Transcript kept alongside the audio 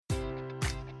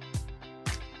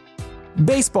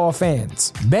Baseball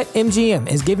fans, BetMGM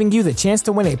is giving you the chance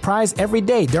to win a prize every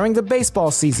day during the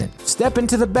baseball season. Step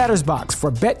into the batter's box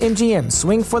for BetMGM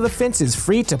Swing for the Fences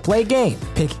free-to-play game.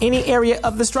 Pick any area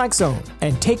of the strike zone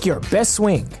and take your best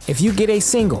swing. If you get a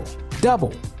single,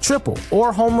 double, triple,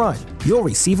 or home run, you'll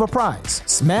receive a prize.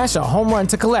 Smash a home run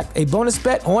to collect a bonus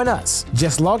bet on us.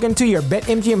 Just log into your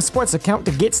BetMGM Sports account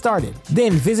to get started.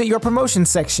 Then visit your promotion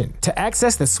section to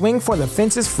access the Swing for the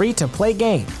Fences free-to-play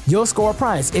game. You'll score a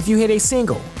prize if you hit a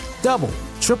single, double,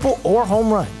 triple, or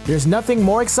home run. There's nothing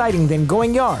more exciting than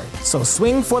going yard. So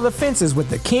swing for the fences with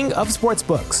the king of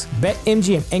sportsbooks.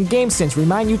 BetMGM and GameSense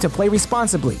remind you to play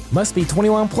responsibly. Must be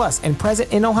 21 plus and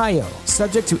present in Ohio.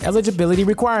 Subject to eligibility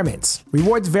requirements.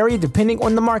 Rewards vary depending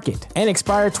on the market and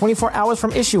expire 24 hours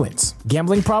from issuance.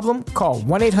 Gambling problem? Call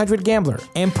 1-800-GAMBLER.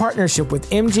 In partnership with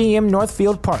MGM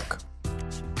Northfield Park.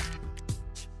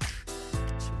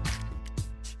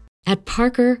 At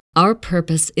Parker, our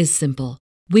purpose is simple.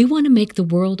 We want to make the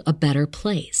world a better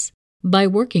place by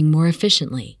working more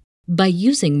efficiently, by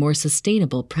using more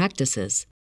sustainable practices,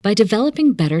 by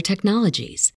developing better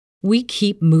technologies. We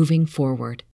keep moving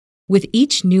forward. With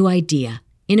each new idea,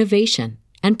 innovation,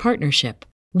 and partnership,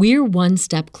 we're one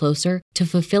step closer to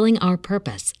fulfilling our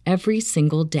purpose every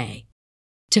single day.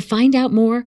 To find out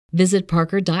more, visit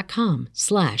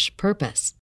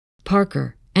parker.com/purpose.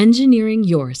 Parker, engineering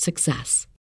your success.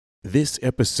 This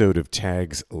episode of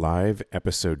Tags Live,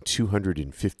 episode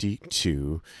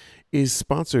 252, is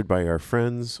sponsored by our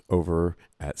friends over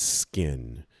at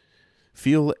Skin.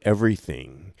 Feel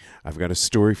everything. I've got a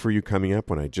story for you coming up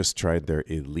when I just tried their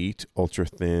Elite Ultra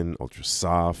Thin, Ultra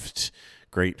Soft,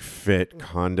 great fit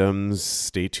condoms.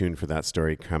 Stay tuned for that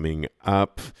story coming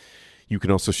up. You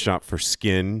can also shop for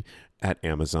Skin at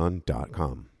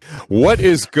Amazon.com. What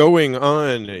is going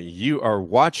on? You are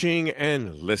watching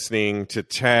and listening to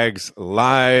Tags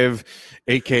Live,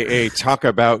 aka Talk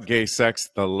About Gay Sex,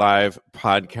 the live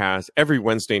podcast every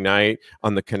Wednesday night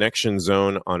on the Connection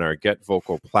Zone on our Get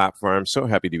Vocal platform. So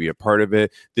happy to be a part of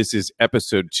it. This is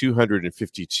episode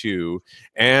 252,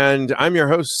 and I'm your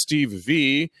host, Steve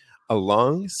V,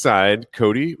 alongside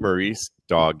Cody Maurice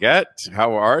Doggett.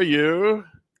 How are you?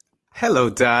 Hello,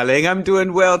 darling. I'm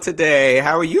doing well today.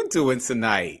 How are you doing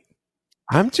tonight?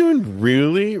 I'm doing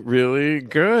really, really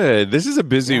good. This is a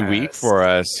busy week for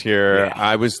us here. Yeah.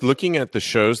 I was looking at the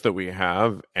shows that we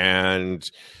have, and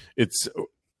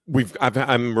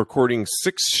I'm recording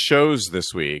 6 shows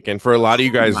this week. And for a lot of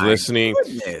you guys listening,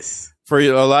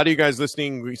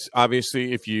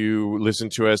 obviously, if you listen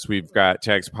to us, we've got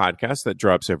Tags Podcast that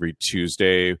drops every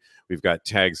Tuesday. We've got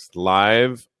Tags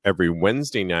Live every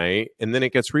Wednesday night, and then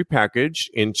it gets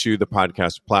repackaged into the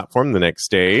podcast platform the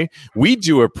next day. We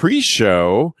do a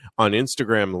pre-show on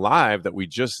Instagram Live that we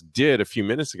just did a few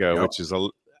minutes ago, which is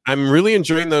I'm really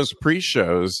enjoying those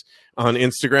pre-shows on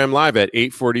Instagram Live at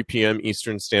 8:40 p.m.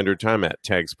 Eastern Standard Time at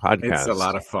Tags Podcast. It's a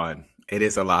lot of fun. It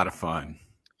is a lot of fun.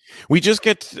 We just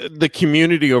get the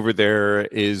community over there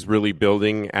is really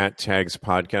building at Tags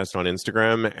Podcast on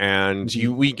Instagram. And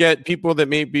we get people that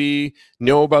maybe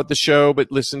know about the show,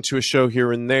 but listen to a show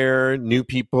here and there, new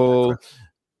people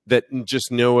that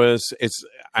just know us.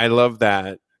 I love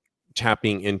that,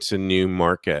 tapping into new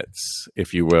markets,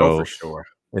 if you will. Oh, for sure.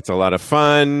 It's a lot of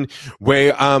fun. We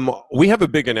have a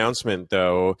big announcement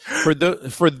though.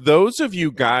 For those of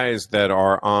you guys that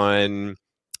are on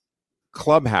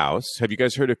Clubhouse. Have you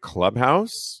guys heard of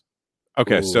Clubhouse?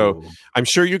 Okay, Ooh. So I'm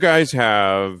sure you guys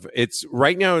have. It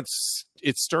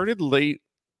started late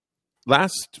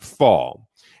last fall,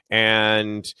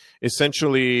 and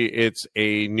essentially it's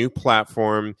a new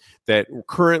platform that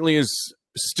currently is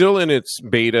still in its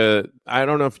beta. I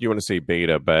don't know if you want to say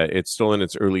beta, but it's still in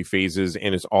its early phases,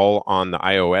 and it's all on the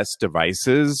iOS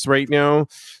devices right now.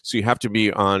 So you have to be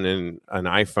on an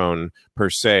iPhone per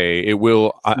se. It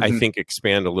will, I think,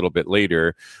 expand a little bit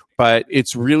later, but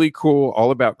it's really cool.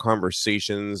 All about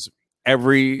conversations.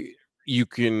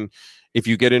 If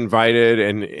you get invited,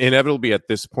 and inevitably at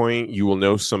this point, you will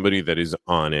know somebody that is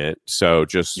on it. So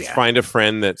just find a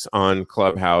friend that's on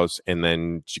Clubhouse and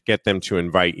then get them to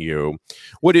invite you.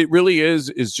 What it really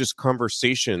is just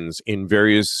conversations in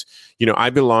various, I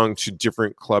belong to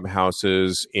different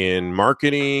clubhouses in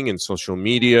marketing and social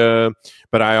media,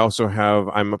 but I also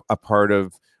I'm a part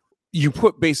of, you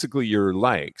put basically your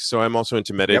likes. So I'm also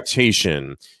into meditation.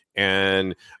 Yep.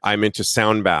 And I'm into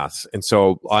sound baths. And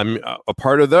so I'm a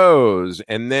part of those.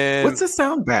 And then what's a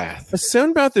sound bath? A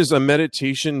sound bath is a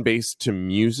meditation based to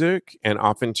music. And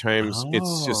oftentimes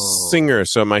it's just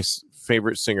singers. So my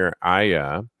favorite singer,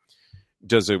 Aya,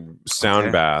 does a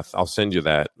sound bath. I'll send you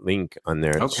that link on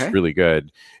there. It's really good.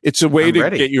 It's a way to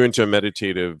get you into a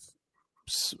meditative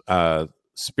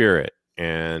spirit.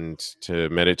 and to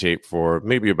meditate for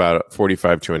maybe about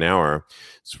 45 to an hour.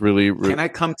 It's really Can I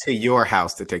come to your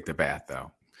house to take the bath,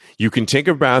 though? You can take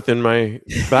a bath in my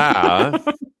bath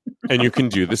and you can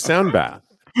do the sound bath.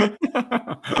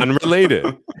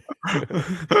 Unrelated.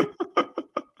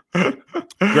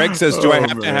 Greg says, do I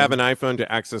have to have an iPhone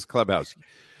to access Clubhouse?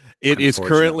 It is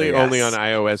currently only on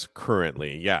iOS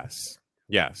currently. Yes.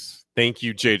 Thank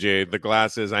you, JJ. The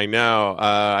glasses, I know.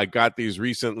 I got these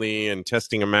recently and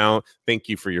testing them out. Thank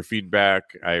you for your feedback.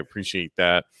 I appreciate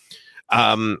that.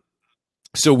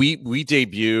 So we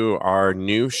debut our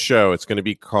new show. It's going to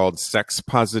be called Sex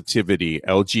Positivity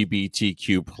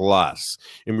LGBTQ plus,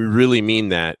 and we really mean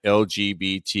that,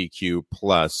 LGBTQ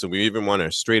plus. So we even want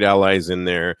our straight allies in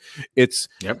there. It's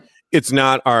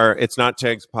not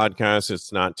Tags podcast.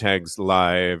 It's not Tags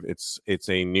live. It's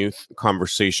a new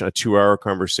conversation, a 2-hour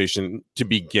conversation to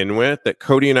begin with that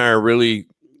Cody and I are really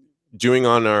doing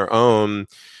on our own.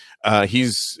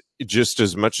 He's just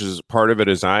as much as part of it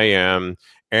as I am.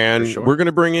 And we're going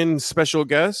to bring in special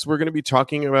guests. We're going to be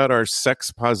talking about our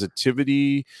sex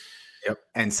positivity.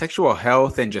 And sexual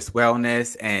health and just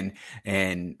wellness and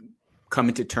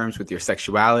coming to terms with your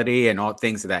sexuality and all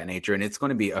things of that nature. And it's going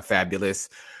to be a fabulous,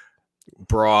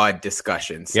 broad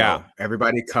discussion. So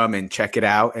everybody come and check it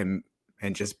out and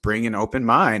just bring an open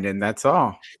mind. And that's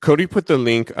all. Cody put the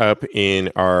link up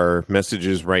in our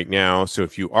messages right now. So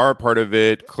if you are a part of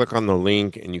it, click on the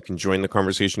link and you can join the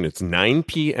conversation. It's 9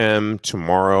 p.m.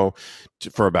 tomorrow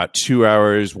for about 2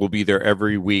 hours. We'll be there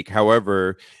every week.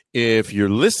 However, if you're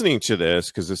listening to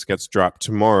this, because this gets dropped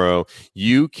tomorrow,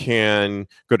 you can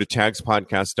go to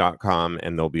tagspodcast.com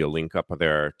and there'll be a link up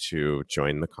there to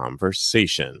join the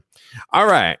conversation. All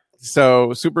right.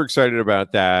 So super excited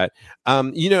about that.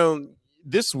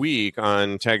 This week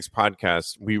on Tags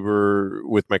Podcast, we were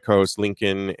with my co-host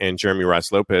Lincoln and Jeremy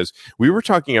Ross Lopez. We were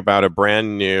talking about a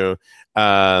brand new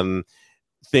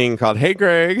thing called Hey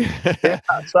Greg. Yeah,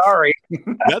 sorry.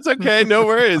 That's okay. No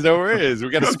worries. We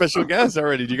got a special guest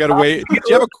already. You got to wait.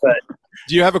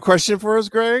 Do you have a question for us,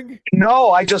 Greg? No,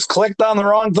 I just clicked on the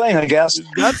wrong thing, I guess.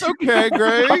 That's okay,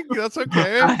 Greg. That's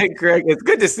okay. Hi, Greg. It's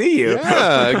good to see you.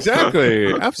 Yeah,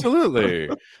 exactly. Absolutely.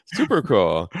 Super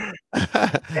cool.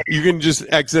 You can just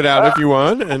exit out if you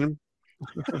want. And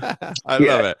I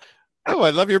love it. Oh,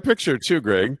 I love your picture too,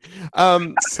 Greg.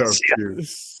 So cute.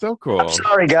 So cool. I'm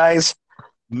sorry, guys.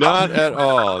 Not at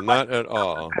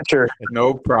all. Sure.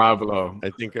 No problem. I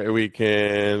think we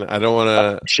can. I don't want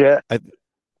to. Shit.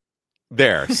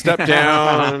 There, step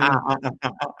down.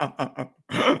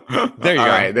 There you go. All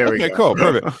right, there we go. Cool,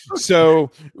 perfect.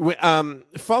 So,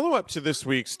 follow up to this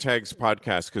week's Tags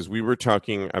podcast because we were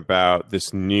talking about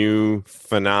this new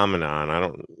phenomenon. I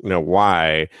don't know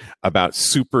why, about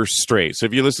super straight. So,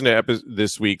 if you listen to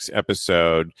this week's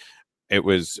episode, it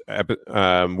was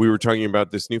we were talking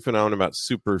about this new phenomenon about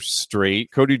super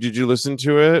straight. Cody, did you listen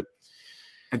to it?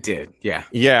 I did, yeah.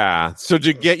 Yeah. So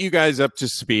to get you guys up to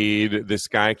speed, this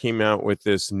guy came out with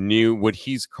this new, what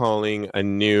he's calling a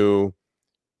new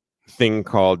thing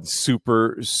called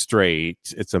Super Straight.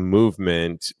 It's a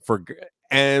movement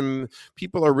and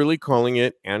people are really calling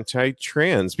it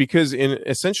anti-trans because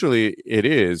essentially it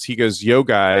is. He goes, yo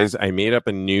guys, I made up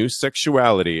a new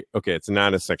sexuality. Okay, it's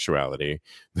not a sexuality.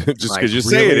 Just because you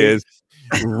say it is.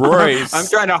 Royce. I'm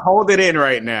trying to hold it in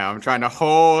right now. I'm trying to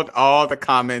hold all the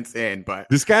comments in, but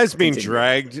this guy's being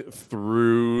dragged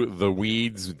through the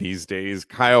weeds these days.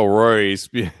 Kyle Royce.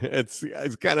 It's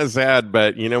kind of sad,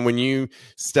 but when you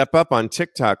step up on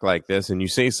TikTok like this and you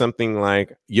say something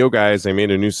like, yo guys, I made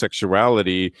a new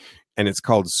sexuality and it's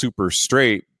called Super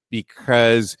Straight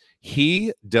because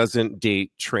he doesn't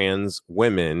date trans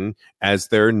women as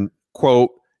they're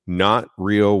quote, not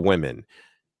real women.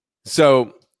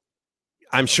 So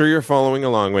I'm sure you're following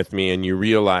along with me and you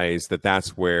realize that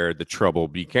that's where the trouble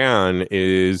began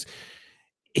is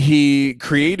he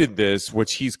created this,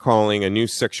 which he's calling a new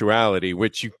sexuality,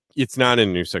 which it's not a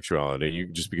new sexuality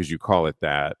just because you call it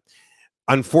that.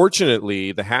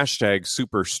 Unfortunately, the hashtag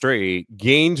super straight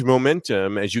gained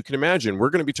momentum. As you can imagine,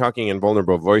 we're going to be talking in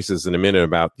Vulnerable Voices in a minute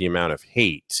about the amount of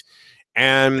hate.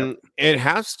 And it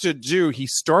has to do, he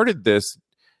started this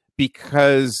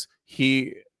because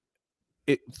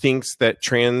it thinks that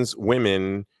trans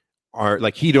women are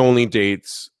like he only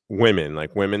dates women,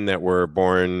 like women that were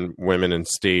born women and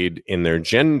stayed in their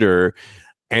gender.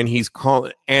 And he's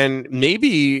calling, and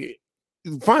maybe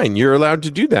fine, you're allowed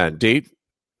to do that. Date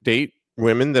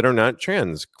women that are not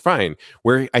trans. Fine.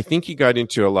 Where I think he got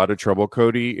into a lot of trouble,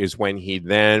 Cody, is when he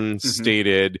then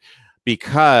stated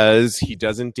because he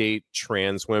doesn't date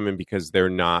trans women because they're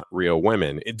not real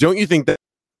women. Don't you think that?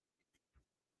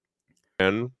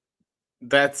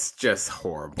 That's just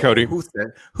horrible. Cody.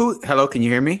 Hello, can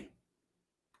you hear me?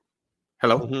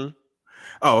 Hello? Mm-hmm.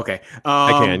 Oh, okay.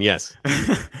 I can, yes.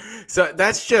 So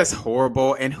that's just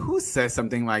horrible. And who says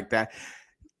something like that?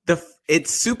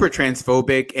 It's super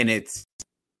transphobic, and it's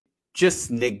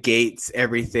just negates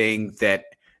everything that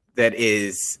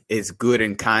is good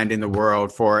and kind in the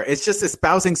world. It's just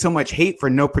espousing so much hate for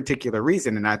no particular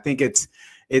reason. And I think it's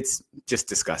just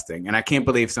disgusting. And I can't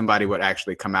believe somebody would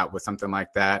actually come out with something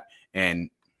like that. And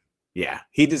yeah,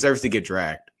 he deserves to get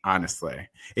dragged, honestly.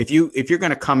 If you're going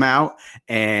to come out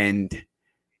and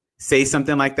say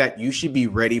something like that, you should be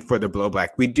ready for the blowback.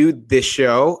 We do this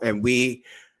show and we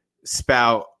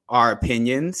spout our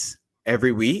opinions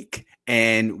every week,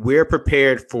 and we're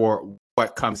prepared for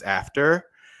what comes after.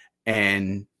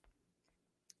 And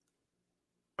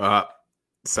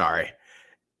sorry.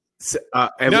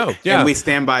 And we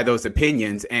stand by those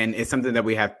opinions, and it's something that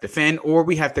we have to defend, or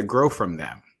we have to grow from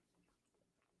them.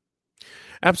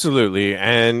 Absolutely.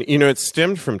 And, it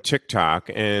stemmed from TikTok,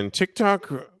 and TikTok,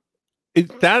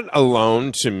 that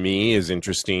alone to me is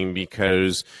interesting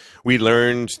because we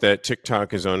learned that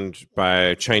TikTok is owned by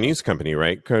a Chinese company,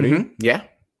 right, Cody? Mm-hmm. Yeah.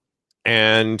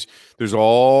 And there's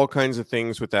all kinds of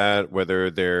things with that, whether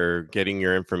they're getting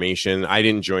your information. I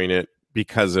didn't join it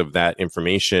because of that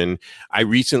information. I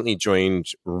recently joined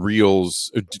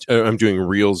Reels. I'm doing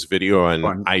Reels video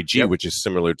on IG, which is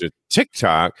similar to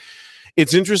TikTok.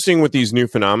 It's interesting with these new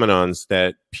phenomenons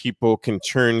that people can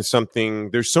turn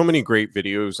something. There's so many great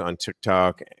videos on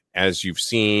TikTok, as you've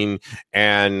seen.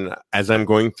 And as I'm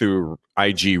going through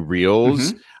IG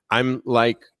Reels, I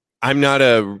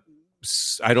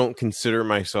don't consider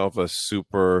myself a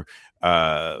super,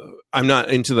 I'm not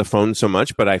into the phone so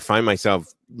much, but I find myself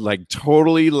like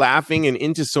totally laughing and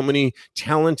into so many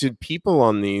talented people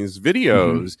on these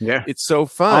videos. Mm-hmm. Yeah. It's so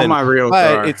fun. All my Reels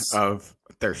are of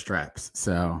thirst traps.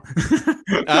 So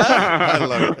I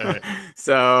love that.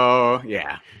 So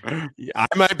yeah. I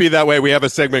might be that way. We have a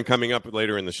segment coming up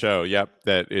later in the show. Yep.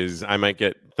 That is, I might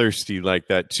get thirsty like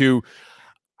that too.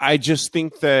 I just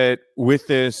think that with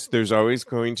this, there's always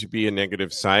going to be a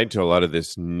negative side to a lot of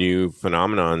this new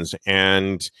phenomenons.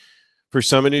 And for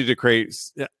somebody to create,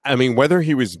 whether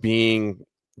he was being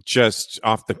just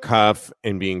off the cuff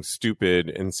and being stupid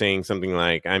and saying something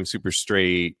like, I'm super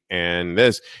straight and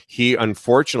this, he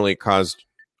unfortunately caused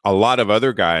a lot of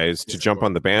other guys to jump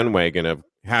on the bandwagon of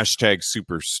hashtag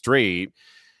super straight.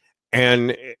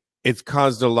 And it's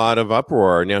caused a lot of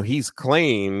uproar. Now, he's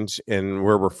claimed, and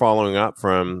where we're following up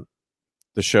from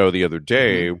the show the other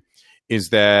day, is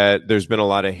that there's been a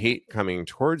lot of hate coming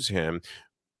towards him.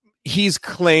 He's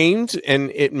claimed,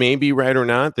 and it may be right or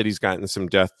not, that he's gotten some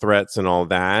death threats and all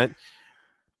that.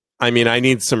 I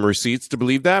need some receipts to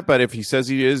believe that, but if he says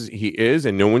he is,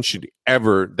 and no one should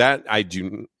ever,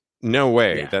 no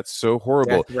way. Yeah. That's so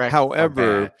horrible.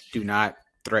 However, do not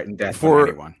threaten death for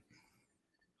anyone.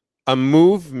 A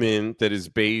movement that is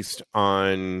based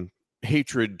on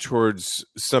hatred towards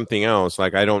something else,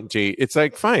 like I don't date, it's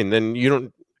like, fine, then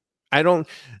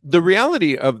the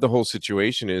reality of the whole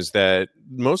situation is that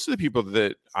most of the people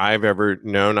that I've ever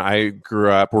known, I grew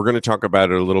up, we're going to talk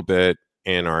about it a little bit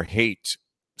in our hate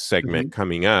segment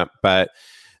coming up, but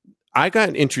I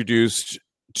got introduced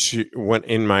to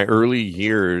in my early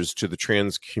years to the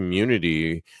trans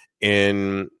community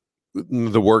in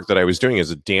the work that I was doing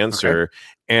as a dancer. Okay.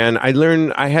 And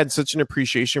I had such an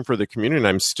appreciation for the community, and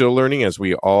I'm still learning, as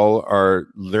we all are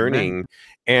learning.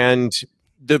 And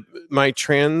my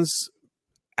trans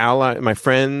my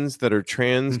friends that are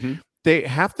trans, they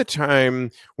half the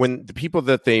time when the people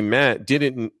that they met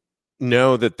didn't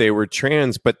know that they were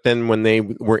trans, but then when they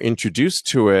were introduced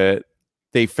to it,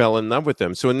 they fell in love with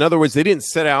them. So in other words, they didn't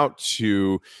set out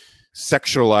to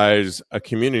sexualize a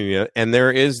community, and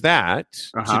there is that.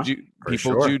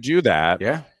 People do that.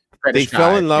 Yeah, they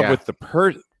fell in love with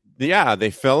the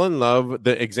they fell in love.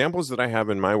 The examples that I have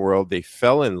in my world, they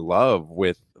fell in love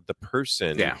with the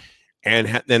person. Yeah,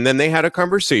 and then they had a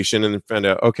conversation and found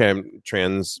out, okay, I'm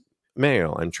trans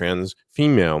male, I'm trans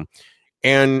female.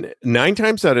 And 9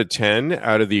 times out of 10,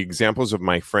 out of the examples of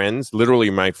my friends, literally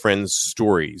my friends'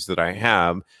 stories that I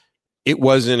have, it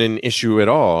wasn't an issue at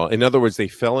all. In other words, they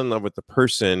fell in love with the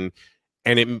person,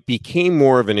 and it became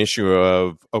more of an issue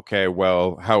of, okay,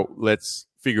 well, let's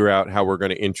figure out how we're going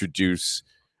to introduce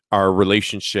our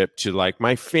relationship to like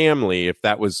my family, if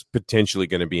that was potentially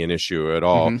going to be an issue at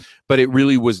all. But it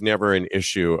really was never an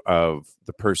issue of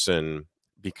the person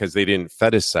because they didn't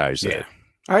fetishize it.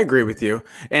 I agree with you.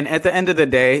 And at the end of the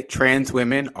day, trans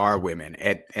women are women.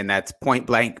 And that's point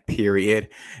blank, period.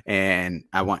 And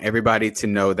I want everybody to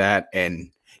know that.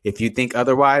 And if you think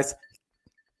otherwise,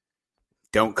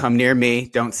 don't come near me,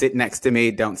 don't sit next to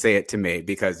me, don't say it to me,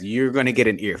 because you're going to get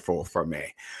an earful from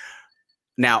me.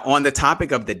 Now, on the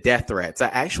topic of the death threats, I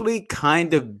actually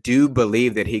kind of do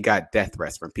believe that he got death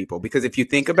threats from people, because if you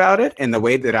think about it, and the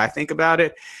way that I think about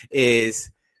it is,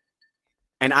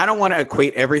 and I don't want to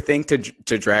equate everything to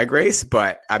Drag Race,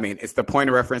 but I mean, it's the point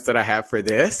of reference that I have for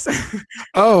this. If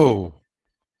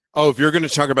you're going to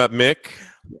talk about Mick,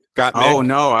 got Mick. Oh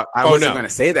no, I wasn't going to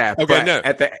say that. Okay, but no.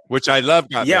 Which I love.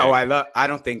 Mick. I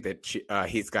don't think that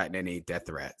he's gotten any death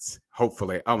threats.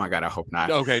 Hopefully. Oh my God, I hope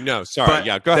not. Okay, no, sorry.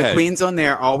 But go ahead. The queens on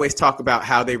there always talk about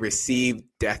how they receive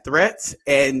death threats,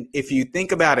 and if you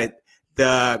think about it,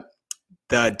 the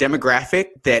demographic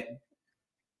that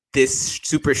this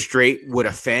super straight would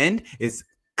offend is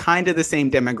kind of the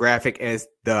same demographic as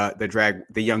the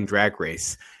young Drag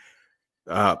Race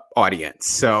audience.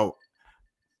 So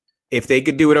if they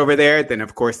could do it over there, then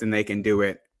of course, then they can do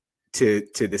it to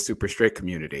the super straight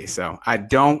community. So I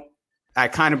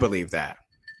kind of believe that.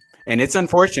 And it's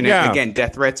unfortunate. Yeah. Again,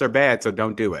 death threats are bad, so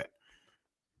don't do it.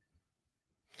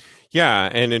 Yeah,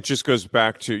 and it just goes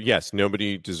back to, yes,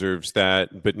 nobody deserves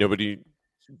that, but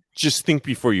just think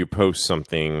before you post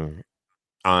something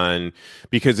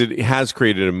because it has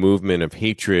created a movement of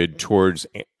hatred towards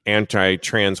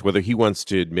anti-trans, whether he wants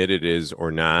to admit it is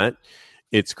or not.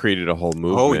 It's created a whole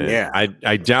movement. Oh, yeah.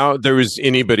 I doubt there was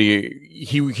anybody,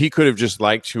 he could have just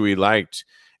liked who he liked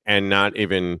and not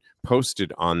even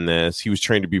posted on this. He was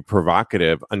trying to be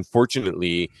provocative.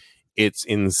 Unfortunately, it's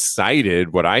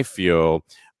incited what I feel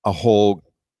a whole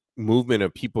movement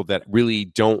of people that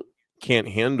really can't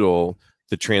handle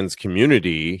the trans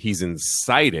community. He's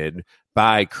incited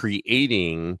by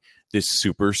creating this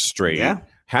super straight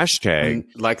hashtag. And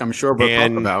like I'm sure we'll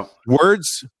talk about.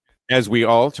 Words, as we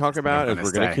all talk about, as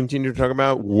we're going to continue to talk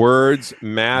about, words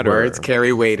matter. Words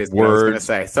carry weight, is what I was going to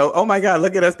say. So, oh my God,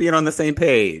 look at us being on the same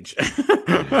page.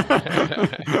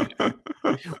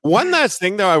 One last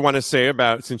thing, though, I want to say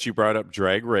about, since you brought up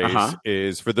Drag Race,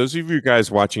 is for those of you guys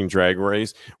watching Drag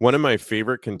Race, one of my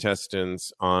favorite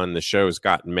contestants on the show is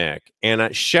Got Mick. And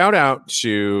a shout out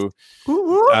to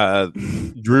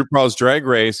RuPaul's Drag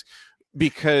Race,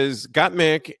 because Got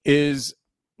Mick is...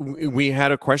 We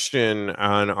had a question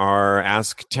on our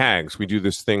Ask Tags. We do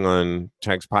this thing on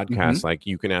Tags podcast. Like,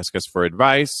 you can ask us for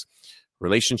advice,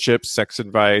 relationships, sex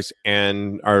advice.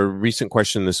 And our recent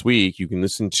question this week, you can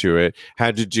listen to it,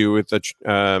 had to do with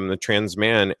the trans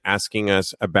man asking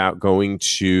us about going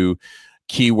to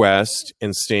Key West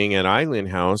and staying at Island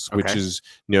House, which is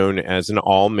known as an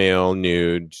all-male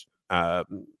nude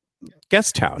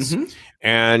guest house.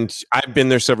 And I've been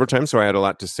there several times, so I had a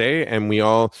lot to say, and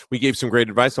we gave some great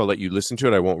advice. I'll let you listen to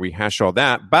it. I won't rehash all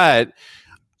that, but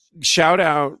shout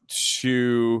out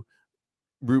to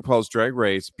RuPaul's Drag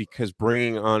Race, because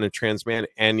bringing on a trans man,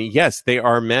 and yes, they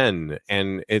are men,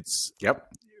 and it's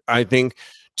I think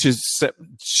to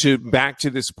back to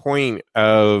this point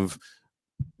of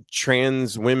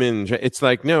trans women, it's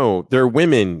like, no, they're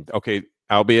women, okay,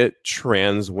 albeit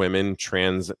trans women,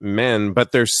 trans men,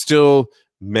 but they're still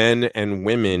men and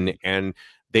women, and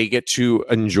they get to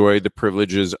enjoy the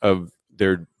privileges of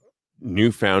their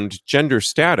newfound gender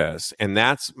status. And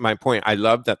that's my point. I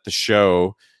love that the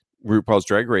show RuPaul's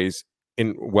Drag Race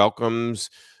welcomes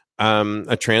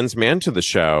a trans man to the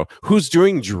show who's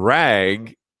doing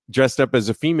drag dressed up as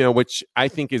a female, which I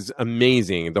think is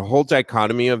amazing. The whole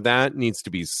dichotomy of that needs to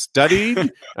be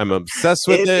studied. I'm obsessed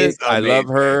with it. I love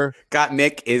her. Got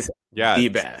Mick is the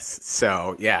best.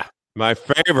 So yeah. My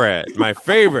favorite.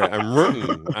 I'm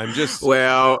rooting. I'm just...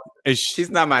 Well, she's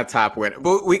not my top winner,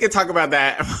 but we could talk about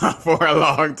that for a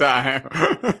long time.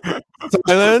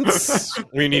 Silence.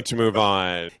 We need to move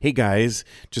on. Hey guys,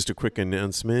 just a quick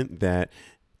announcement that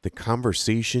the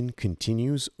conversation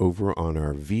continues over on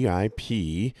our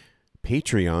VIP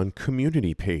Patreon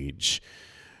community page.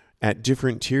 At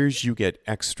different tiers, you get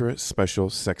extra special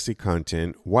sexy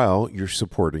content while you're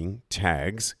supporting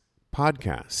Tags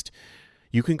Podcast.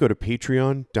 You can go to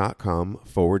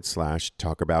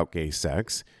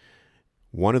patreon.com/talkaboutgaysex.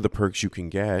 One of the perks you can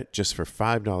get just for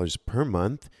 $5 per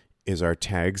month is our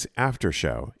Tags After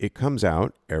Show. It comes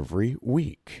out every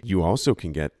week. You also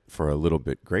can get, for a little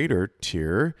bit greater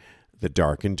tier, the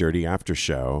Dark and Dirty After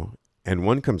Show. And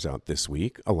one comes out this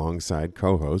week alongside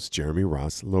co-host Jeremy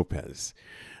Ross Lopez.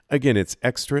 Again, it's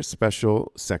extra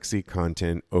special sexy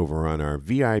content over on our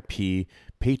VIP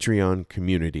Patreon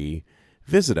community.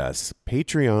 Visit us,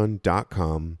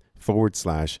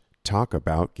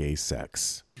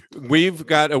 patreon.com/talkaboutgaysex. We've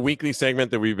got a weekly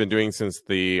segment that we've been doing since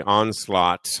the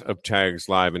onslaught of Tags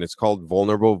Live, and it's called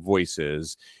Vulnerable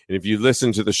Voices. And if you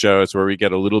listen to the show, it's where we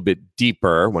get a little bit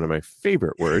deeper, one of my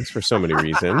favorite words for so many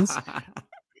reasons.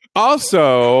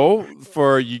 Also,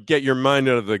 for you get your mind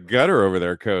out of the gutter over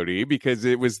there, Cody, because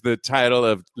it was the title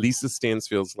of Lisa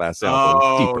Stansfield's last album.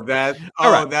 Oh, Deeper. that's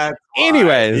All right. that's why.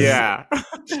 Anyways. Yeah.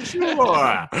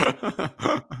 Sure.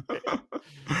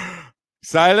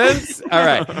 Silence. All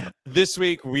right. This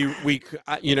week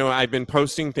I've been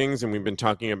posting things and we've been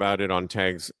talking about it on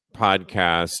Tag's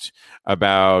podcast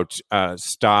about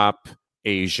Stop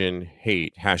Asian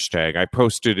Hate hashtag. I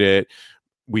posted it.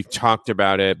 We've talked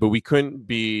about it, but we couldn't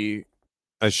be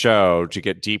a show to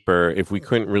get deeper if we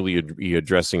couldn't really be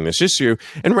addressing this issue.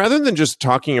 And rather than just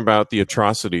talking about the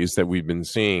atrocities that we've been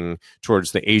seeing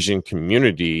towards the Asian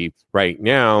community right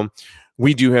now,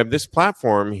 we do have this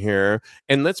platform here,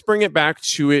 and let's bring it back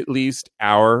to at least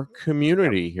our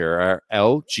community here, our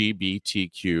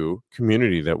LGBTQ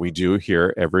community that we do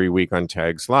here every week on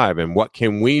Tags Live. And what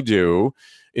can we do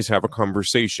is have a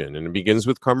conversation. And it begins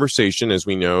with conversation, as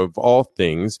we know, of all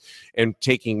things. And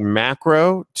taking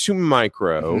macro to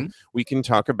micro, we can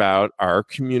talk about our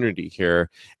community here.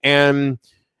 And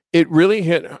it really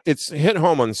hit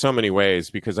home on so many ways,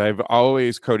 because I've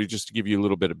always, Cody, just to give you a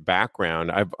little bit of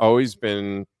background, I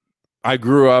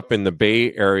grew up in the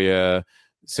Bay Area,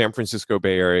 San Francisco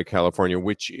Bay Area, California,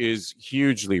 which is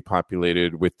hugely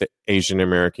populated with the Asian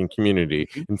American community.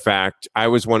 In fact, I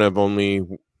was one of only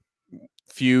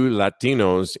few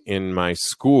Latinos in my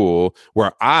school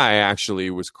where I actually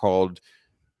was called,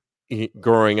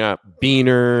 growing up,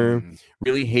 Beaner,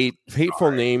 really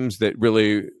hateful names that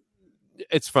really,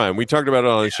 it's fun. We talked about it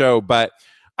on the show, but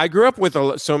I grew up with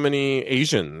so many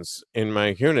Asians in my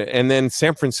unit. And then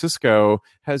San Francisco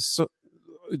has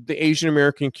the Asian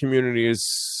American community is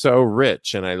so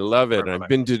rich, and I love it. And I've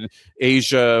been to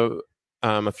Asia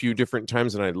a few different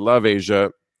times, and I love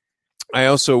Asia. I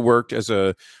also worked as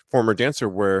a former dancer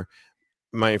where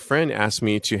my friend asked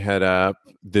me to head up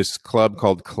this club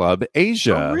called Club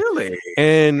Asia. Oh, really?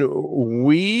 And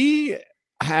we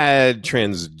had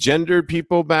transgendered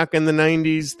people back in the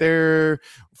 90s there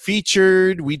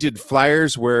featured. We did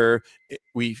flyers where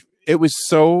it was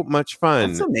so much fun.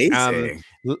 That's amazing.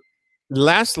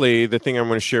 Lastly, the thing I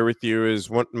want to share with you is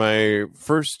my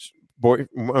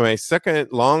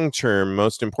second long-term,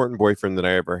 most important boyfriend that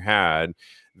I ever had,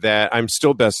 that I'm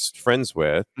still best friends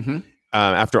with. We're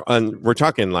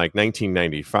talking like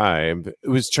 1995. It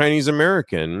was Chinese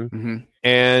American.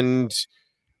 And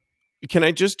can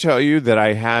I just tell you that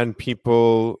I had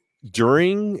people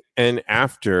during and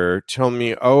after tell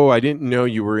me, "Oh, I didn't know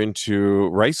you were into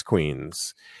Rice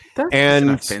Queens." That's an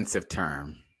offensive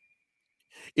term.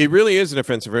 It really is an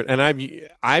offensive word, and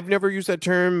I've never used that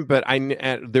term, but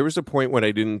there was a point when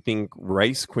I didn't think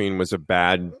Rice Queen was a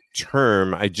bad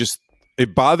term.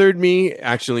 It bothered me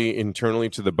actually internally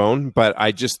to the bone, but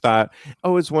I just thought,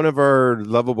 oh, it's one of our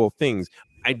lovable things.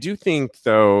 I do think,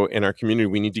 though, in our community,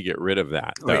 we need to get rid of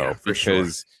that, though,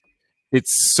 because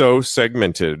it's so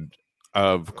segmented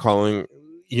of calling,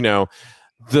 the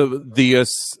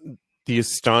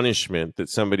astonishment that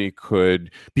somebody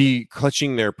could be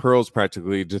clutching their pearls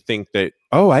practically to think that,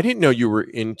 oh, I didn't know you were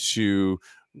into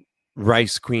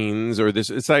Rice Queens or this.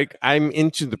 It's like, I'm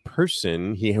into the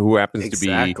person who happens to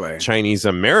be Chinese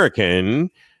American,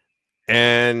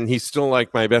 and he's still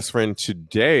like my best friend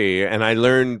today. And I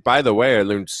learned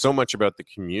so much about the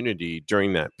community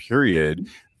during that period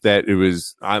that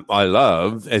I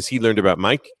love, as he learned about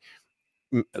my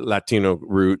Latino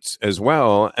roots as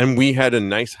well. And we had a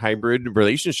nice hybrid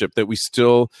relationship that we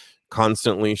still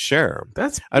constantly share.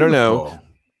 That's beautiful. I don't know.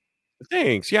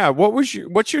 Thanks. Yeah. What's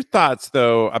your thoughts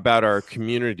though about our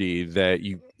community,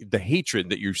 the hatred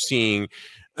that you're seeing?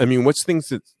 I mean, what's things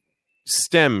that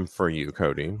stem for you,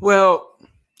 Cody? Well,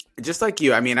 just like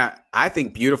you, I mean, I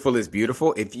think beautiful is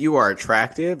beautiful. If you are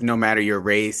attractive, no matter your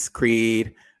race,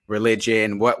 creed,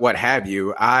 religion, what have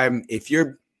you,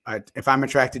 if I'm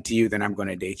attracted to you, then I'm going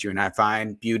to date you. And I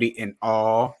find beauty in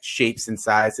all shapes and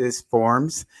sizes,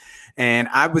 forms. And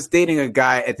I was dating a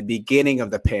guy at the beginning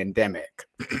of the pandemic.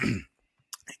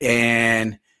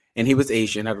 and he was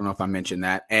Asian. I don't know if I mentioned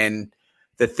that. And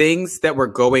the things that were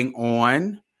going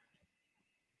on,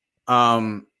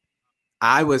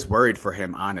 I was worried for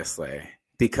him, honestly,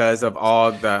 because of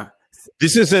all the...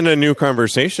 This isn't a new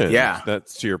conversation. Yeah.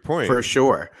 That's to your point. For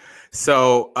sure.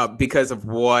 So because of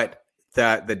what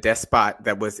the despot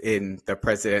that was in the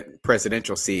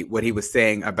presidential seat, what he was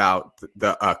saying about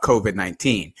the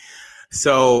COVID-19.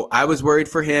 So I was worried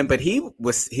for him, but he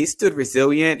stood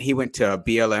resilient. He went to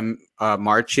BLM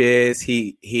marches.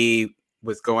 He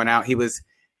was going out. He was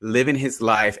living his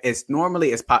life as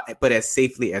normally but as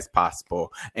safely as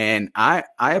possible. And I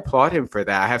applaud him for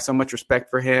that. I have so much respect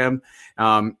for him.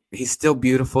 He's still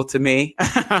beautiful to me.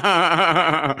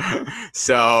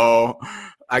 So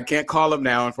I can't call him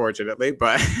now, unfortunately,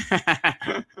 but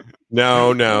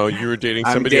No, you were dating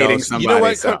somebody else. Somebody, you know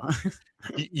what? So.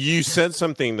 You said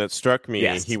something that struck me.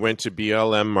 Yes. He went to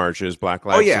BLM marches, Black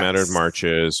Lives Matter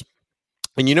marches.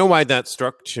 And you know why that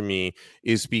struck to me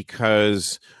is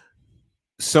because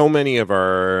so many of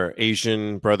our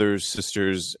Asian brothers,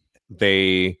 sisters,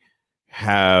 they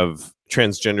have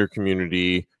transgender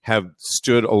community, have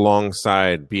stood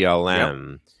alongside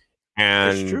BLM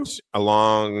and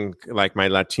along like my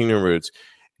Latino roots.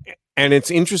 And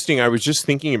it's interesting. I was just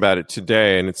thinking about it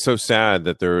today, and it's so sad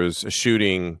that there was a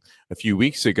shooting a few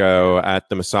weeks ago at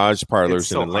the massage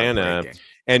parlors in Atlanta,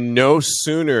 and no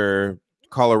sooner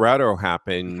Colorado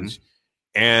happened,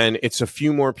 and it's a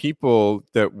few more people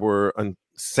that were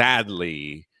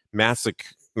sadly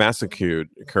massacred,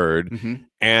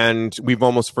 and we've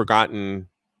almost forgotten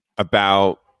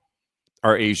about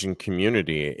our Asian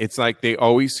community. It's like they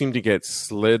always seem to get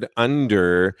slid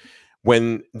under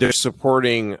when they're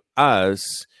supporting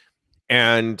us,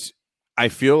 and I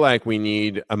feel like we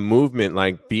need a movement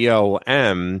like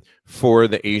BLM for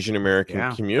the Asian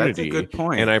American community. That's a good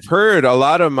point. And I've heard a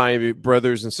lot of my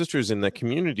brothers and sisters in the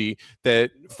community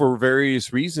that for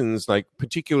various reasons, like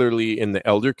particularly in the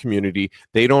elder community,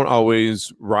 they don't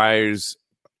always rise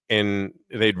and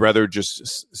they'd rather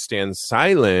just stand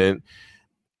silent.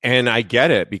 And I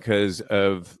get it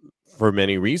for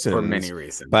many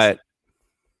reasons. But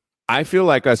I feel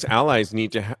like us allies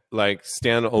need to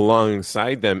stand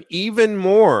alongside them even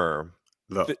more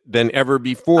than ever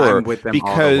before. I'm with them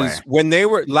because all the way. When they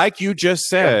were, like you just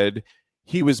said,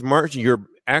 he was marching. Your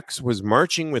ex was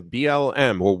marching with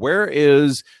BLM. Well, where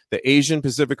is the Asian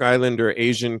Pacific Islander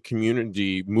Asian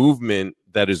community movement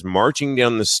that is marching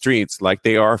down the streets like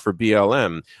they are for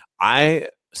BLM? I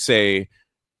say,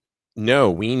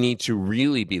 no, we need to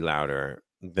really be louder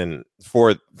than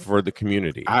for the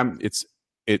community. I'm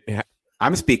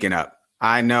speaking up.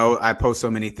 I know I post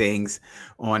so many things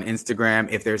on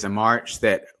Instagram. If there's a march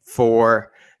to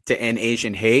end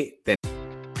Asian hate, then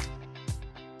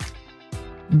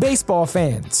Baseball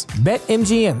fans,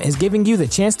 BetMGM is giving you the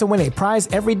chance to win a prize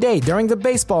every day during the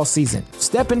baseball season.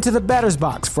 Step into the batter's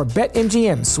box for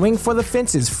BetMGM Swing for the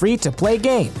Fences free-to-play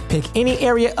game. Pick any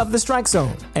area of the strike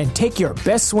zone and take your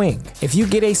best swing. If you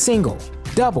get a single,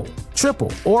 double, triple,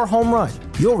 or home run,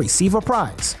 you'll receive a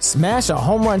prize. Smash a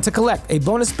home run to collect a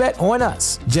bonus bet on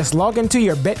us. Just log into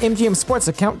your BetMGM Sports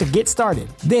account to get started.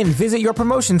 Then visit your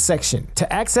promotions section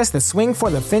to access the Swing for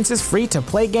the Fences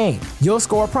free-to-play game. You'll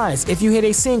score a prize if you hit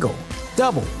a single,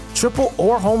 double, triple,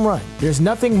 or home run. There's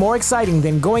nothing more exciting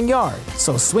than going yard,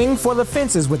 so swing for the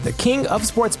fences with the king of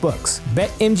sportsbooks.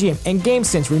 BetMGM and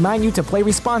GameSense remind you to play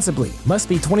responsibly. Must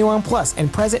be 21 plus and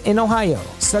present in Ohio.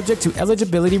 Subject to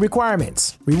eligibility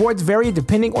requirements. Rewards vary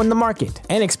depending on the market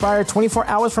and expire 24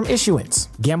 hours from issuance.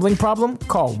 Gambling problem?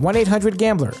 Call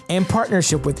 1-800-GAMBLER in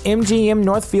partnership with MGM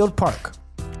Northfield Park.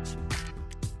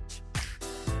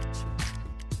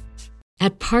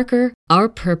 At Parker, our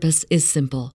purpose is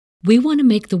simple. We want to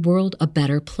make the world a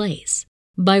better place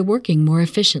by working more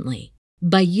efficiently,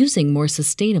 by using more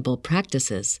sustainable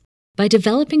practices, by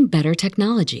developing better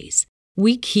technologies.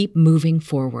 We keep moving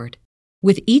forward.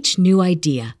 With each new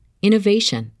idea,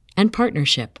 innovation, and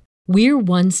partnership, we're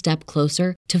one step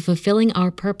closer to fulfilling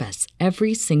our purpose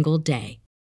every single day.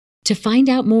 To find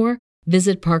out more,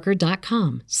 visit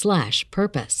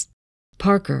parker.com/purpose.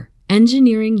 Parker,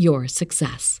 engineering your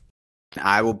success.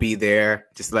 I will be there.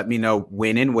 Just let me know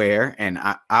when and where, and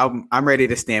I'm ready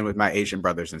to stand with my Asian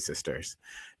brothers and sisters.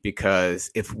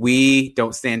 Because if we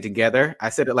don't stand together, I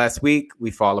said it last week, we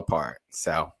fall apart.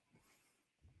 So,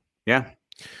 yeah,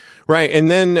 right. And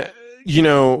then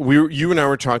you and I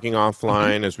were talking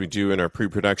offline as we do in our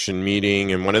pre-production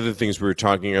meeting, and one of the things we were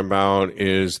talking about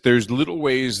is there's little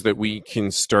ways that we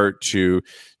can start to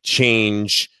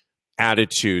change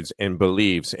attitudes and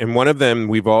beliefs. And one of them,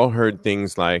 we've all heard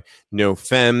things like no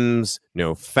femmes,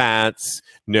 no fats,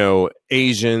 no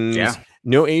Asians. Yeah.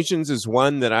 No Asians is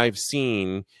one that I've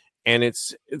seen. And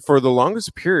it's for the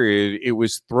longest period, it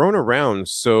was thrown around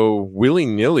so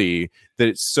willy-nilly that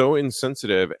it's so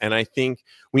insensitive. And I think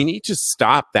we need to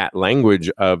stop that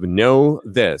language of know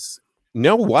this.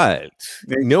 Know what?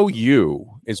 Know you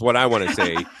is what I want to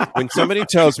say. When somebody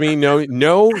tells me know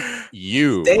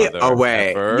you, stay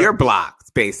away. You're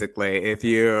blocked, basically. If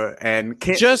you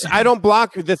I don't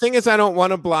block. The thing is, I don't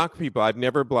want to block people. I've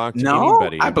never blocked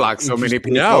anybody. I block so many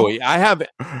people. No, I have.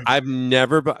 I've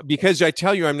never because I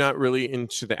tell you, I'm not really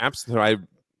into the apps. So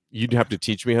you'd have to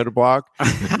teach me how to block.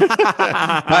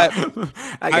 But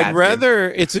I'd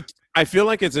rather I feel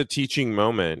like it's a teaching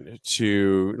moment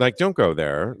to don't go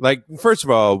there. Like, first of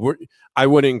all, I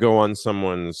wouldn't go on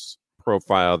someone's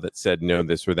profile that said no,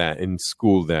 this or that, and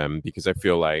school them, because I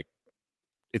feel like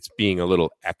it's being a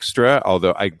little extra,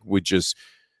 although I would just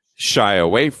shy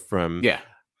away from. Yeah.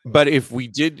 But if we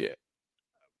did,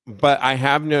 but I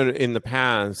have known in the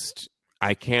past,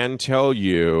 I can tell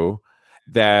you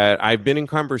that I've been in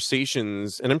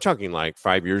conversations, and I'm talking like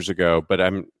 5 years ago, but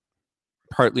I'm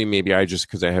partly maybe I just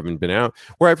because I haven't been out,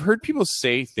 where I've heard people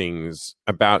say things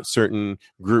about certain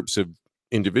groups of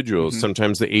individuals,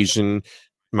 sometimes my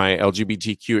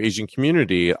LGBTQ Asian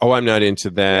community. Oh, I'm not into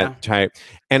that type.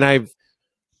 And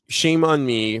shame on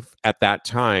me at that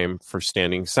time for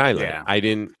standing silent. Yeah.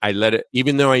 I let it,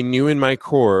 even though I knew in my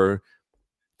core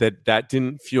that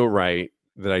didn't feel right,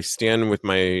 that I stand with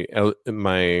my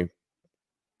Asian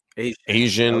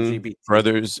LGBT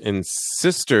brothers and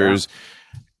sisters.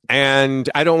 Yeah. And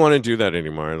I don't want to do that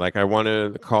anymore. Like, I want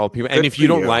to call people. And if you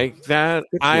don't like that,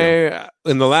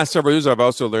 in the last several years, I've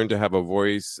also learned to have a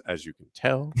voice, as you can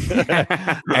tell.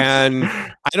 And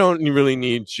I don't really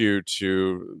need you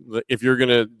to, if you're going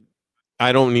to,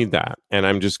 I don't need that. And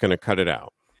I'm just going to cut it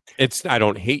out. I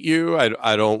don't hate you. I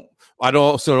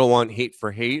also don't want hate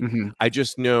for hate. I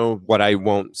just know what I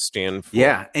won't stand for.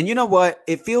 Yeah. And you know what?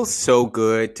 It feels so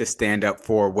good to stand up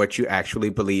for what you actually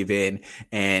believe in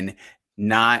and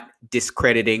not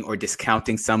discrediting or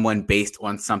discounting someone based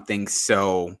on something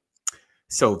so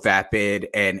vapid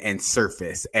and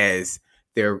surface as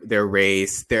their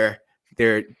race, their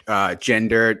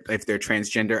gender, if they're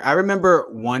transgender. I remember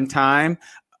one time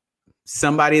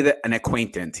an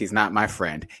acquaintance, he's not my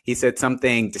friend, he said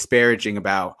something disparaging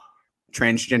about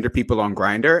transgender people on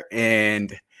Grindr,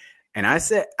 and I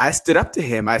stood up to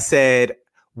him. I said,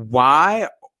 why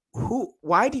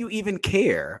do you even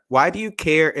care? Why do you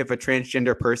care if a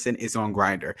transgender person is on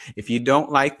Grindr? If you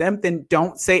don't like them, then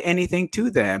don't say anything to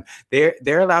them.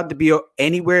 They're allowed to be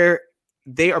anywhere.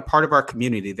 They are part of our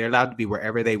community. They're allowed to be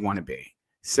wherever they want to be.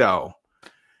 So,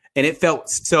 and it felt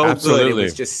so good. It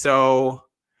was just so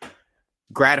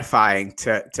gratifying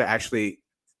to actually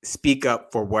speak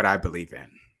up for what I believe in.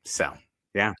 So,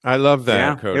 yeah. I love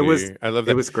that, Cody. I love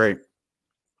that. It was great.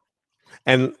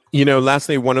 And,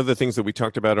 lastly, one of the things that we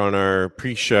talked about on our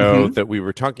pre-show that we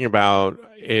were talking about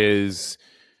is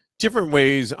different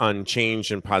ways on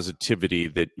change and positivity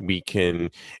that we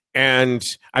can. And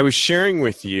I was sharing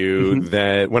with you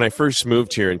that when I first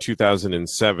moved here in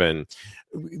 2007,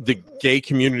 the gay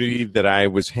community that I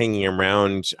was hanging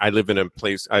around, I live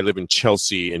in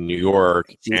Chelsea in New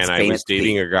York, and I was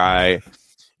dating a guy,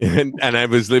 and I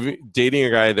was dating a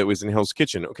guy that was in Hell's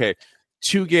Kitchen. Okay,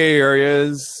 2 gay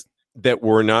areas that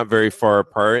were not very far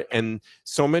apart, and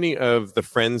so many of the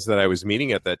friends that I was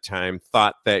meeting at that time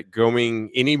thought that going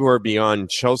anywhere beyond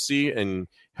Chelsea and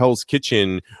Hell's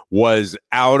Kitchen was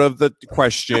out of the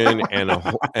question and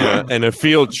a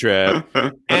field trip.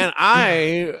 And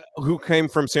I, who came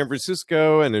from San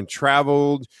Francisco and had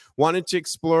traveled, wanted to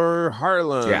explore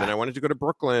Harlem, and I wanted to go to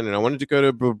Brooklyn, and I wanted to go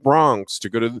to the Bronx, to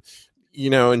go to,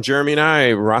 and Jeremy and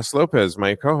I, Ross Lopez,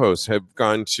 my co-host, have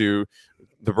gone to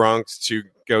the Bronx to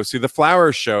go see the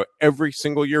Flower Show every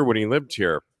single year when he lived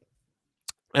here.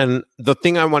 And the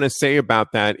thing I want to say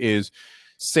about that is,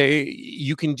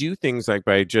 you can do things like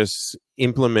by just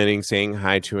implementing saying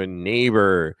hi to a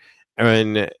neighbor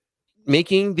and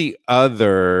making the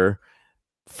other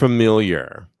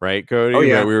familiar, right, Cody? Oh,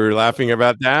 yeah. We were laughing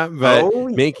about that, but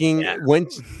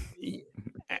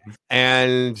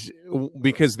and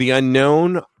because the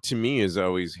unknown to me is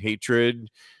always hatred,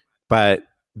 but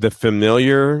the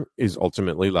familiar is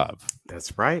ultimately love.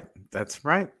 That's right.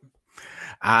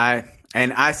 I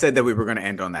said that we were going to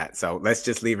end on that, so let's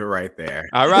just leave it right there.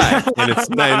 All right. And it's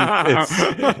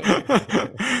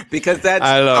because that's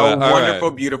a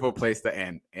wonderful, beautiful place to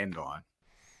end on.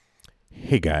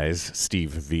 Hey guys,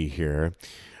 Steve V here.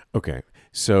 Okay,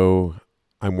 so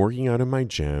I'm working out in my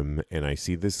gym, and I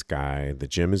see this guy. The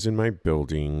gym is in my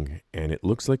building, and it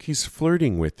looks like he's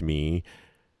flirting with me.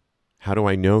 How do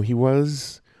I know he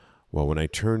was? Well, when I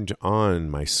turned on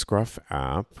my Scruff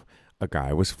app, a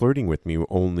guy was flirting with me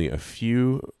only a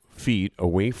few feet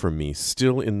away from me,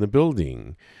 still in the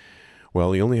building.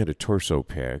 Well, he only had a torso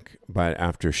pic, but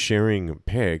after sharing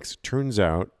pics, turns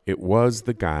out it was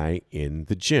the guy in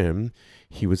the gym.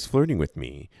 He was flirting with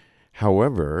me.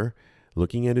 However,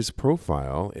 looking at his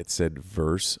profile, it said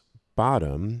verse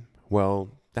bottom. Well,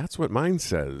 that's what mine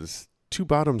says. 2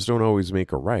 bottoms don't always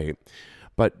make a right,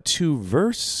 but 2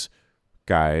 verse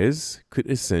guys could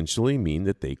essentially mean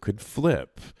that they could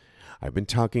flip. I've been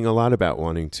talking a lot about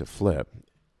wanting to flip,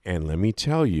 and let me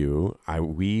tell you,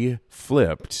 we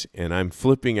flipped, and I'm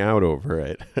flipping out over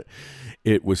it.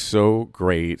 It was so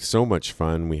great, so much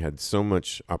fun. We had so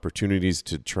much opportunities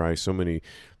to try so many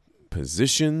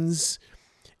positions.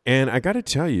 And I got to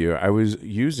tell you, I was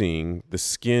using the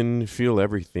Skin Feel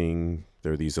Everything.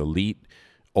 They're these elite,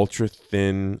 ultra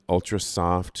thin, ultra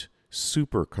soft,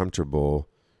 super comfortable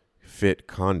fit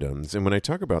condoms. And when I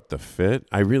talk about the fit,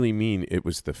 I really mean it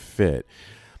was the fit.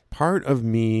 Part of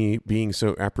me being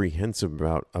so apprehensive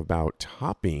about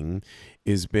topping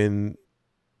has been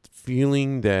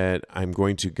feeling that I'm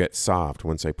going to get soft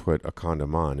once I put a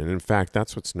condom on. And in fact,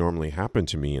 that's what's normally happened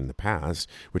to me in the past,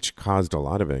 which caused a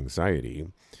lot of anxiety.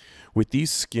 With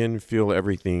these Skin Feel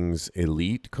Everything's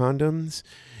elite condoms,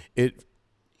 it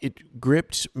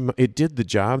gripped, it did the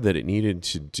job that it needed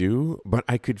to do, but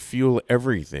I could feel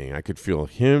everything. I could feel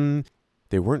him.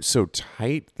 They weren't so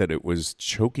tight that it was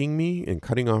choking me and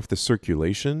cutting off the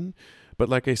circulation. But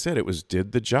like I said,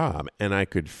 did the job, and I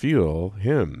could feel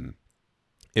him.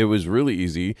 It was really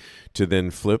easy to then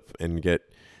flip and get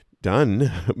done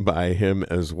by him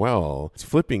as well. It's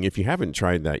flipping. If you haven't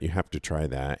tried that, you have to try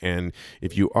that. And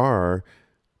if you are,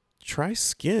 try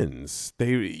Skins.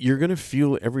 You're going to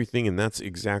feel everything, and that's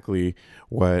exactly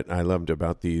what I loved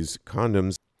about these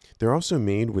condoms. They're also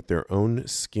made with their own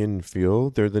skin feel.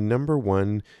 They're the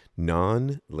 #1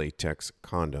 non-latex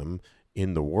condom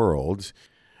in the world.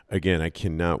 Again, I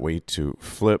cannot wait to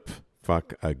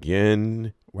fuck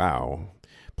again. Wow.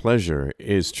 Pleasure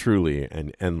is truly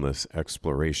an endless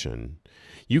exploration.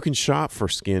 You can shop for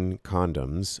Skin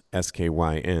condoms,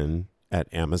 SKYN,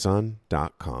 at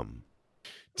Amazon.com.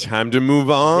 Time to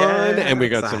move on, and we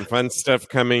got some fun stuff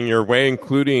coming your way,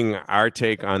 including our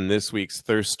take on this week's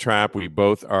thirst trap. We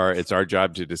both are. It's our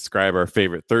job to describe our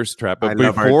favorite thirst trap. But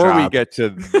before we get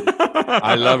to,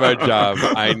 I love our job.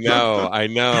 I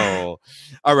know.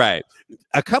 All right,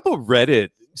 a couple Reddit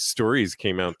stories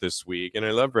came out this week, and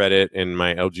I love Reddit in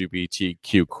my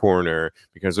LGBTQ corner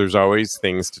because there's always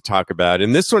things to talk about.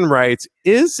 And this one writes,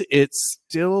 "Is it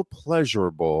still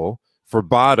pleasurable for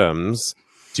bottoms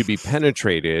to be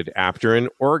penetrated after an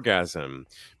orgasm?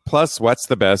 Plus, what's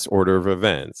the best order of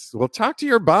events?" Well, talk to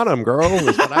your bottom, girl,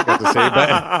 is what I got to say.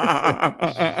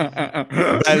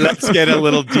 But let's get a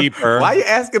little deeper. Why are you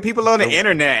asking people on the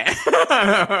internet?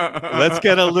 Let's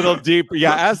get a little deeper.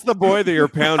 Yeah, ask the boy that you're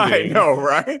pounding. I know,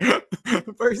 right?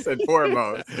 First and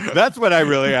foremost. That's what I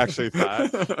really actually thought.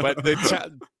 But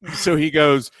so he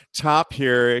goes, top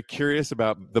here, curious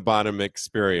about the bottom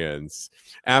experience.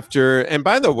 And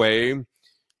by the way,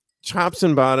 tops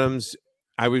and bottoms,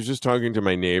 I was just talking to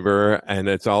my neighbor, and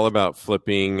it's all about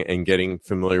flipping and getting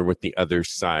familiar with the other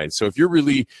side. So if you're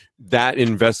really that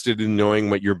invested in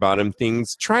knowing what your bottom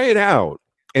thinks, try it out,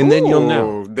 and then you'll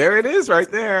know. There it is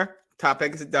right there.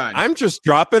 Topic is done. I'm just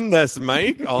dropping this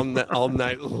mic all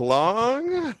night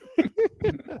long.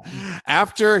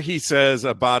 After he says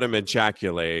a bottom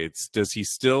ejaculates, does he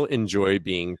still enjoy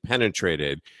being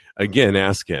penetrated? Again,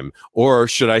 ask him. Or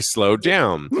should I slow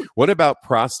down? What about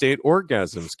prostate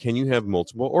orgasms? Can you have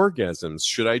multiple orgasms?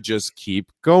 Should I just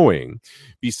keep going?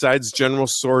 Besides general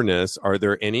soreness, are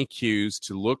there any cues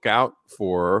to look out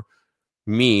for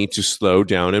me to slow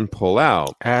down and pull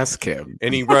out? Ask him.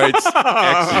 And he writes,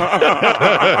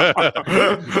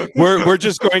 we're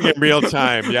just going in real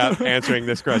time. Yeah, answering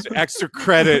this question. Extra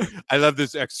credit. I love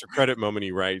this extra credit moment.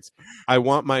 He writes, I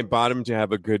want my bottom to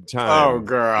have a good time. Oh,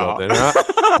 girl. Well,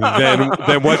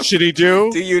 then what should he do?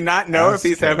 Do you not know if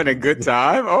he's having a good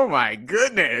time? Oh, my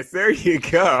goodness. There you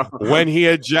go. When he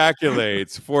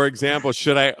ejaculates, for example,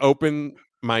 should I open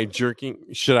by jerking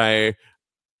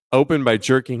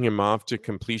him off to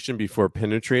completion before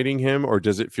penetrating him, or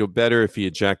does it feel better if he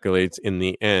ejaculates in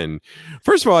the end?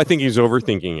 First of all, I think he's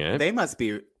overthinking it. They must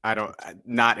be,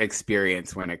 not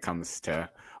experienced when it comes to,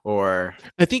 or...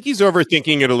 I think he's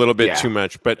overthinking it a little bit too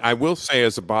much, but I will say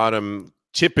as a bottom,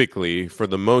 typically, for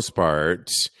the most part,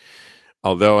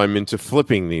 although I'm into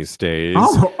flipping these days.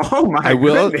 Oh my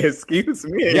goodness, excuse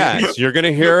me. Yes, you're going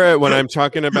to hear it when I'm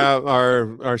talking about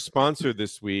our sponsor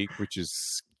this week, which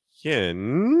is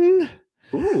Skin.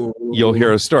 Ooh. You'll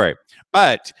hear a story.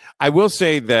 But I will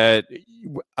say that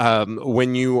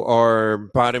when you are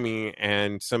bottoming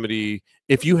and somebody,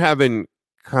 if you haven't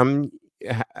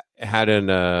had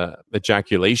an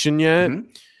ejaculation yet,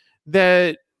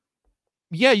 that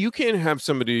you can have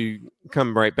somebody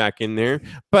come right back in there.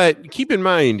 But keep in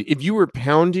mind, if you were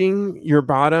pounding your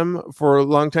bottom for a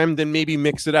long time, then maybe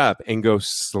mix it up and go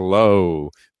slow.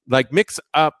 Like mix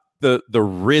up the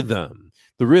rhythm.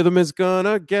 The rhythm is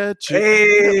gonna get you.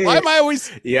 Hey. Why am I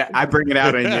always? Yeah, I bring it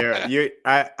out in you.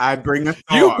 I bring it.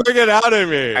 You bring it out in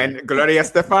me. And Gloria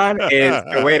Estefan is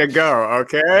the way to go.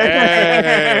 Okay.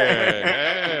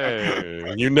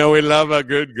 Hey. You know we love a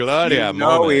good Gloria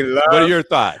moment. What are your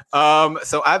thoughts?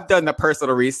 So I've done the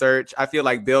personal research. I feel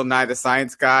like Bill Nye the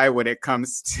Science Guy when it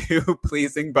comes to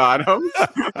pleasing bottoms.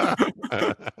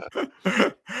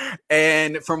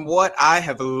 And from what I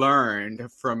have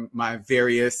learned from my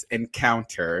various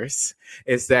encounters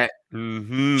is that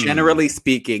generally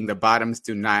speaking, the bottoms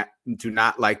do not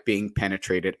like being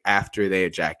penetrated after they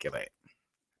ejaculate.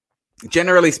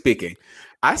 Generally speaking.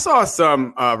 I saw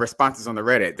some responses on the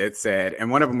Reddit that said, and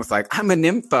one of them was like, I'm a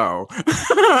nympho.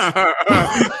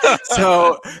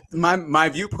 So my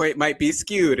viewpoint might be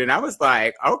skewed. And I was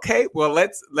like, okay, well,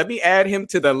 let me add him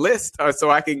to the list so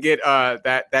I can get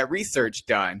that research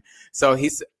done. So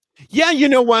he's... Yeah, you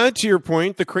know what? To your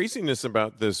point, the craziness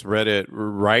about this Reddit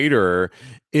writer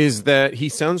is that he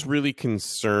sounds really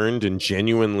concerned and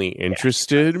genuinely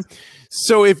interested. Yeah.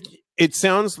 So if it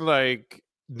sounds like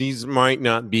these might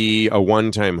not be a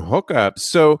one-time hookup,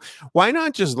 so why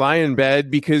not just lie in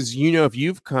bed? Because if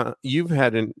you've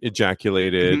had an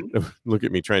ejaculated, look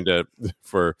at me trying to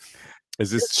as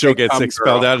this just show gets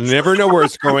expelled out, I never know where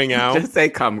it's going out. Just say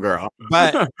 "come, girl."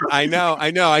 But I know,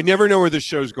 I never know where the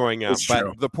show's going out.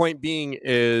 But the point being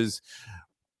is,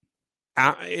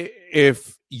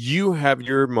 if you have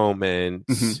your moment.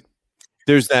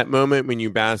 There's that moment when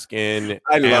you bask in.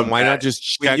 I love why that. not just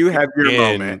check when you have your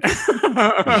moment?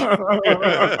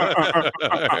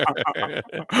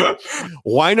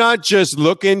 Why not just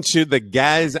look into the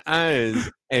guy's eyes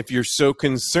if you're so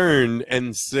concerned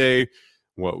and say,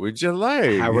 "What would you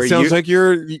like?" It sounds like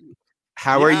you're.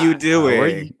 How are you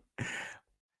doing?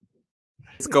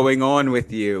 What's going on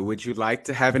with you? Would you like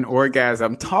to have an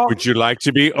orgasm? Would you like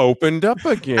to be opened up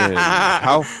again?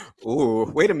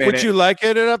 Ooh, wait a minute. Would you like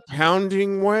it in a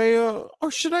pounding way,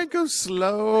 or should I go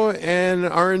slow and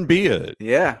R&B it?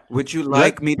 Yeah. Would you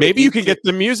like me to maybe you can get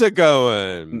the music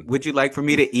going? Would you like for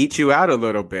me to eat you out a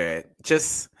little bit?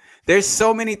 There's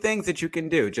so many things that you can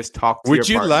do. Just talk to your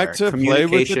partner. Would you like to play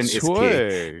with the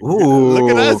toy? Ooh.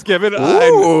 Look at us giving.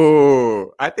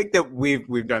 Ooh. I think that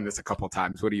we've done this a couple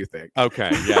times. What do you think? Okay.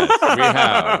 Yes, we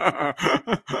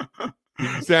have.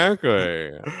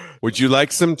 Exactly. Would you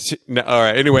like some? No, all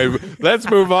right. Anyway, let's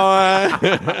move on.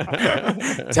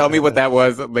 Tell me what that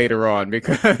was later on,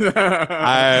 because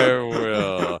I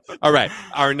will. All right.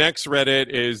 Our next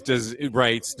Reddit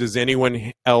writes, does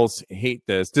anyone else hate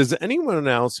this? Does anyone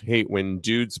else hate when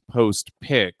dudes post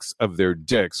pics of their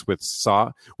dicks with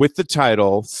the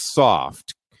title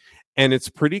 "soft," and it's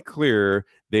pretty clear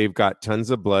they've got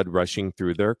tons of blood rushing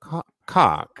through their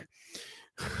cock?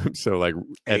 So like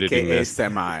editing AKA this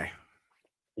semi.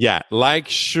 Yeah, like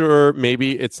sure,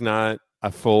 maybe it's not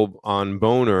a full-on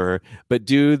boner, but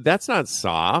dude, that's not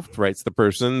soft, writes the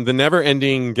person. The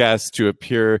never-ending guess to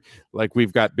appear like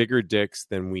we've got bigger dicks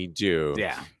than we do.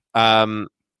 Yeah.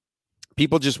 He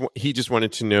just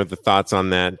wanted to know the thoughts on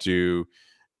that.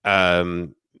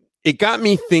 It got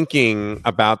me thinking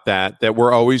about that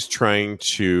we're always trying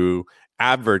to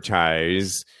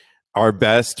advertise our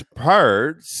best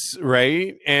parts,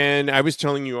 right? And I was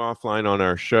telling you offline on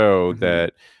our show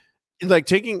that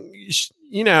like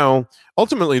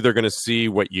ultimately they're going to see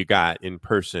what you got in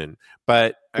person,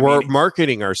 but we're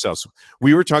marketing ourselves.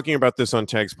 We were talking about this on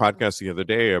Tag's podcast the other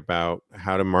day about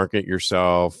how to market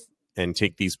yourself and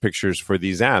take these pictures for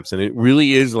these apps. And it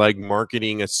really is like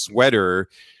marketing a sweater.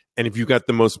 And if you got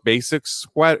the most basic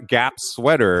Gap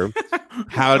sweater,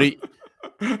 how do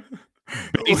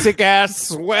basic ass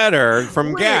sweater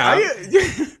from Gap.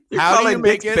 How do you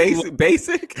make it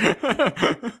basic?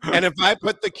 And if I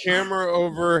put the camera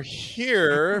over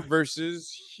here versus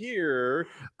here,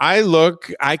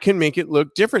 I can make it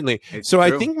look differently. It's true.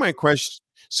 I think my question.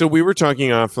 So we were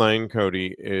talking offline,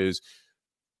 Cody, is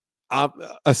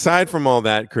aside from all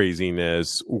that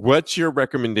craziness, what's your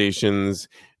recommendations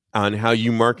on how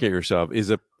you market yourself?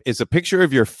 Is a picture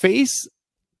of your face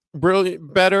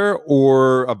brilliant better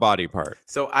or a body part?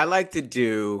 So I like to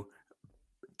do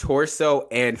torso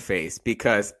and face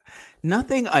because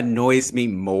nothing annoys me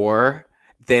more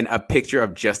than a picture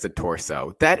of just a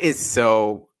torso. That is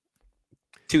so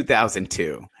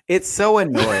 2002. It's so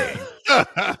annoying.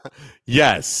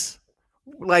 Yes.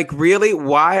 Like, really?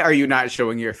 Why are you not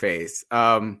showing your face?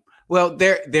 Well,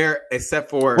 there except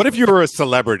for what if you were a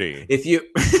celebrity? If you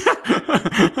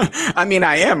I mean,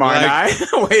 I am, aren't I?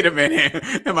 Wait a minute.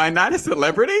 Am I not a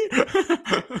celebrity?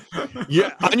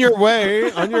 Yeah, on your way.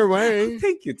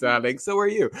 Thank you, darling. So are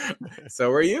you.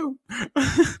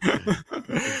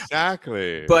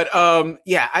 Exactly. But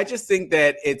yeah, I just think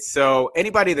that it's so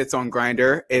anybody that's on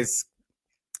Grindr is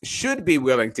should be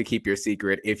willing to keep your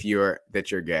secret if you're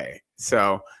gay.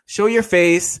 So show your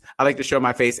face. I like to show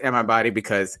my face and my body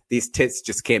because these tits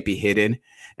just can't be hidden,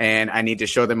 and I need to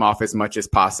show them off as much as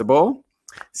possible.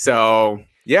 So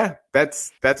yeah,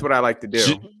 that's what I like to do.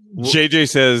 JJ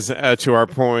says, to our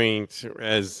point,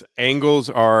 as angles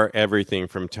are everything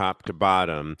from top to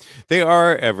bottom. They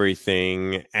are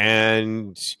everything,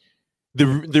 and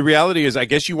the reality is, I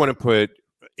guess you want to put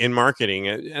in marketing,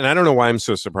 and I don't know why I'm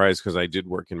so surprised because I did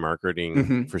work in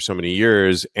marketing for so many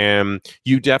years, and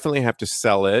you definitely have to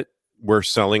sell it. We're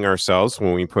selling ourselves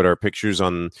when we put our pictures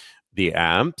on the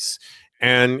apps.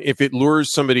 And if it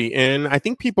lures somebody in, I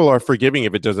think people are forgiving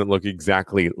if it doesn't look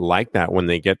exactly like that when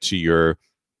they get to your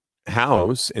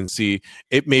house and see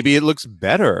it. Maybe it looks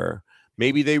better.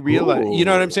 Maybe they realize, you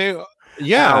know what I'm saying?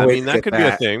 Yeah, I mean, that could be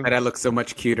a thing. But I look so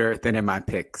much cuter than in my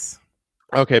pics.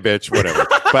 Okay, bitch, whatever.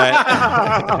 But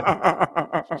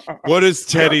what does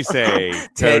Teddy say?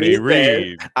 Teddy,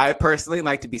 read. I personally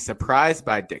like to be surprised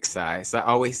by dick size. I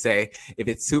always say, if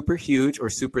it's super huge or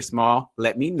super small,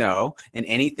 let me know. And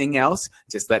anything else,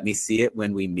 just let me see it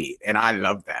when we meet. And I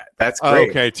love that. That's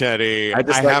great. Okay, Teddy. I like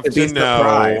have to know,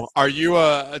 surprised. Are you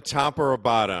a top or a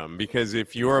bottom? Because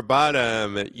if you're a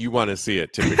bottom, you want to see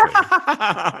it typically.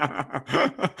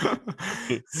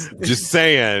 Just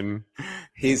saying.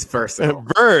 He's versatile.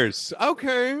 Verse.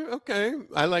 Okay.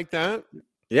 I like that.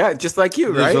 Yeah, just like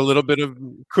you, There's right? a little bit of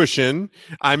cushion.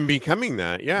 I'm becoming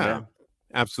that. Yeah.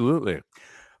 Absolutely.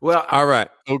 Well, all right.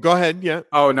 Oh, go ahead. Yeah.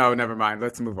 Oh no, never mind.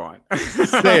 Let's move on.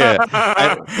 Say it.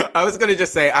 I was gonna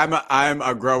just say I'm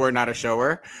a grower, not a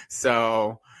shower.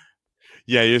 So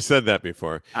yeah, you said that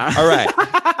before. All right.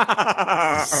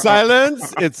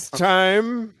 Silence. It's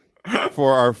time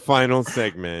for our final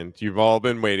segment you've all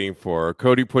been waiting for.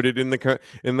 Cody put it in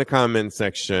the comment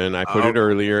section. I put it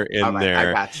earlier in there.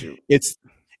 I got you.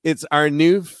 It's our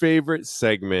new favorite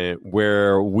segment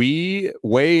where we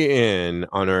weigh in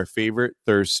on our favorite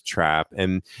thirst trap,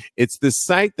 and it's the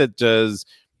site that does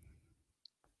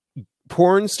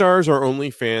porn stars or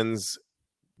OnlyFans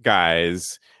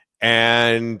guys.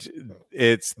 And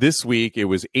it's this week, it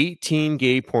was 18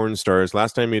 gay porn stars.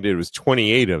 Last time we did, it was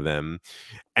 28 of them.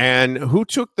 And who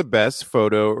took the best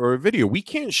photo or video? We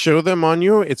can't show them on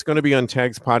you. It's going to be on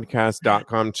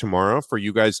tagspodcast.com tomorrow for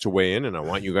you guys to weigh in. And I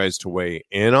want you guys to weigh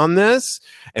in on this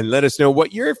and let us know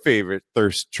what your favorite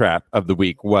thirst trap of the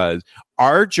week was.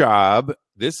 Our job,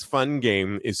 this fun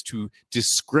game, is to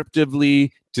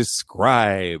descriptively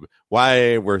describe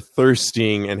why we're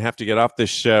thirsting and have to get off this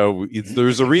show.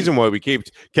 There's a reason why we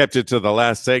kept it to the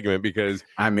last segment, because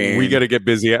I mean, we got to get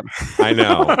busy. I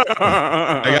know.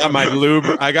 I got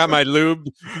my lube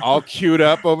all queued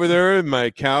up over there in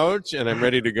my couch, and I'm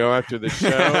ready to go after the show.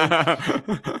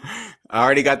 I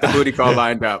already got the booty call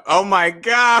lined up. Oh my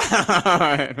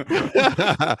god!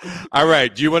 All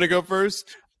right, do you want to go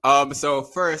first? So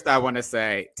first, I want to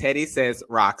say Teddy says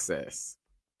Roxas.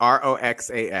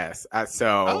 Roxas.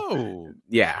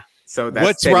 Yeah. So that's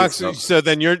what's Roxas. So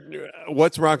then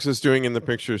what's Roxas doing in the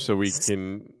picture so we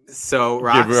can? So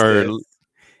Roxas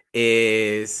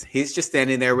he's just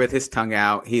standing there with his tongue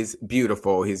out. He's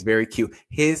beautiful. He's very cute.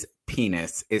 His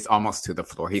penis is almost to the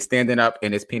floor. He's standing up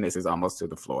and his penis is almost to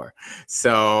the floor.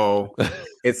 So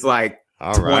it's like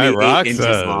 28 inches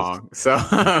long. So so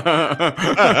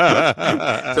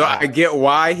I get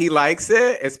why he likes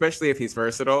it, especially if he's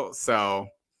versatile. So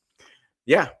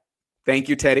yeah. Thank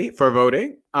you, Teddy, for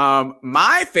voting.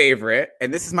 My favorite,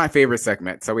 and this is my favorite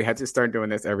segment, so we had to start doing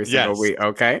this every single week.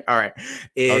 Okay. All right.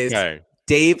 Is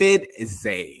David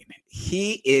Zane.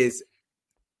 He is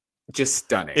just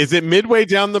stunning. Is it midway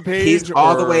down the page? He's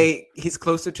all the way. He's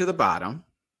closer to the bottom.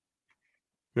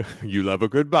 You love a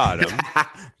good bottom.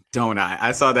 Don't I?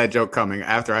 I saw that joke coming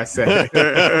after I said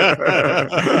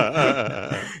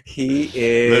it. He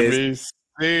is.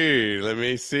 Let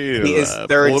me see. He is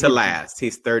third to last.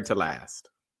 He's third to last.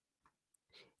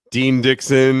 Dean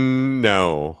Dixon,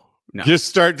 no. Just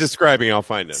start describing. I'll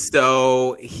find him.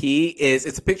 So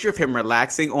it's a picture of him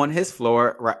relaxing on his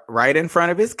floor right in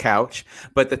front of his couch.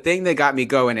 But the thing that got me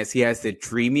going is he has the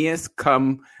dreamiest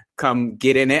come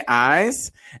get in it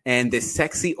eyes and this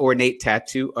sexy ornate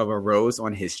tattoo of a rose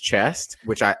on his chest,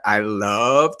 which I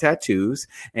love tattoos.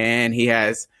 And he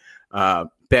has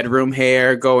bedroom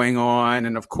hair going on,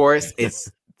 and of course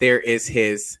there is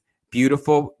his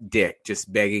beautiful dick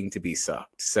just begging to be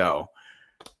sucked. So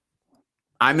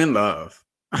I'm in love.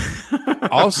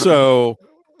 Also,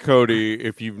 Cody,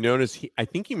 if you've noticed, I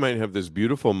think he might have this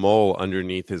beautiful mole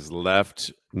underneath his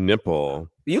left nipple.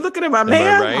 You looking at my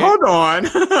man? Right? Hold on.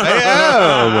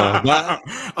 I am.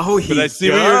 Oh, he does.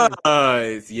 Yeah.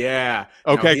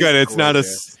 Okay, no, good. It's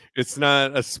gorgeous. It's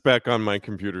not a speck on my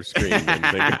computer screen.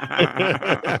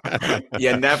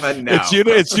 You never know.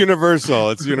 It's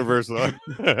universal. It's universal.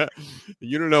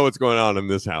 You don't know what's going on in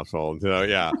this household. So,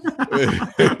 yeah.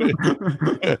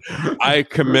 I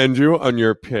commend you on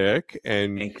your pick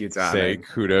and Thank you, say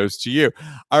kudos to you.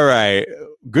 All right.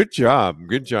 Good job.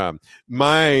 Good job.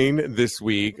 Mine this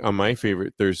week on my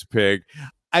favorite Thursday pick,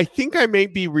 I think I may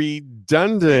be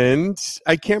redundant.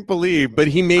 I can't believe, but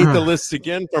he made the list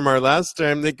again from our last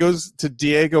time. That goes to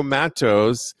Diego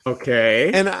Matos.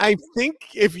 Okay. And I think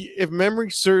if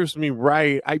memory serves me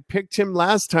right, I picked him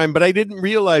last time, but I didn't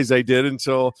realize I did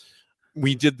until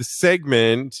we did the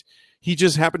segment. He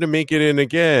just happened to make it in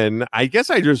again. I guess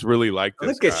I just really like this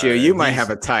Look at you. You might have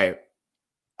a type.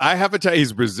 I have a type.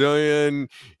 He's Brazilian.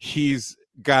 He's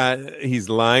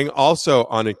lying also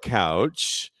on a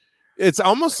couch. It's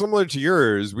almost similar to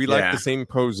yours. We like the same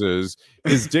poses.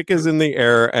 His dick is in the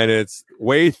air, and it's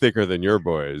way thicker than your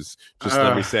boys. Just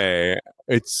let me say,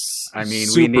 it's. I mean,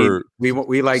 super,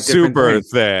 we like different super things.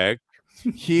 thick.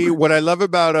 What I love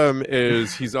about him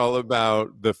is he's all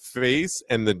about the face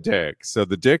and the dick. So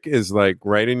the dick is like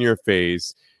right in your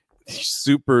face,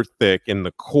 super thick in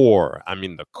the core. I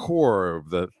mean, the core of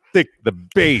the thick, the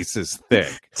base is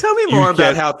thick. Tell me more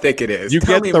about how thick it is. You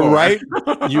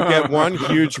get one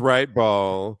huge right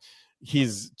ball.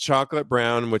 He's chocolate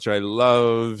brown, which I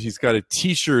love. He's got a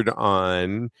t-shirt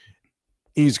on.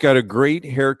 He's got a great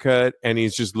haircut, and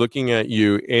he's just looking at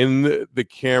you in the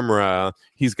camera.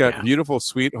 He's got beautiful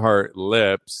sweetheart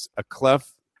lips, a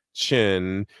cleft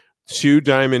chin, 2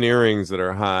 diamond earrings that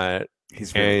are hot.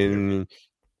 He's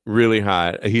really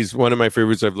hot. He's one of my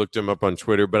favorites. I've looked him up on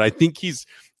Twitter, but I think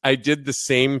I did the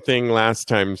same thing last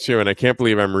time too, and I can't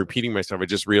believe I'm repeating myself. I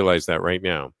just realized that right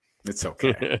now. It's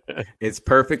okay. It's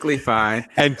perfectly fine.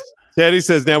 And Teddy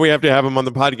says now we have to have him on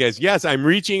the podcast. Yes, I'm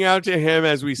reaching out to him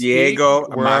as we speak. Diego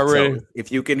Matos,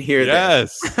 if you can hear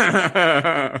this.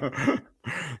 Come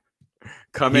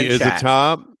and chat. He is a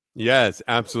top. Yes,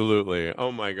 absolutely.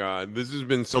 Oh my God, this has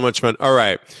been so much fun. All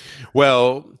right,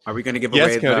 well, are we going to give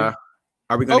away the?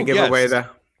 Are we going to give away the?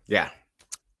 Yeah.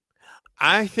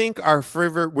 I think our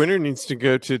favorite winner needs to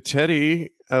go to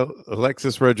Teddy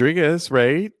Alexis Rodriguez,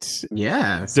 right?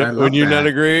 Yes. Would you not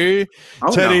agree?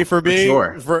 Oh, Teddy, no, for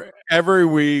being for every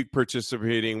week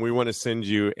participating, we want to send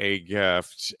you a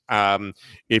gift.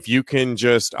 If you can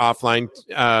just offline,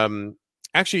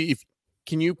 actually,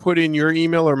 can you put in your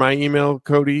email or my email,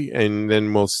 Cody, and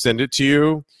then we'll send it to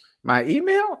you? My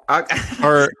email?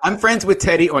 I'm friends with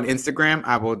Teddy on Instagram.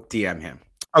 I will DM him.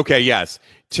 Okay, yes.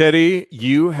 Teddy,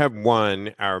 you have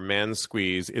won our Man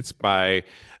Squeeze. It's by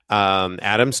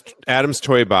Adam's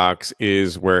Toy Box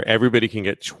is where everybody can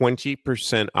get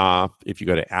 20% off if you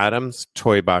go to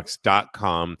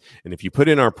adamstoybox.com. And if you put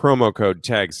in our promo code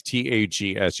TAGS,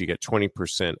 TAGS, you get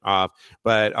 20% off.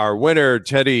 But our winner,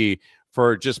 Teddy,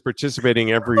 for just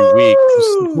participating every week,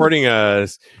 supporting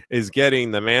us, is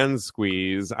getting the Man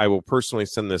Squeeze. I will personally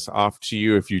send this off to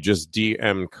you if you just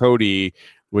DM Cody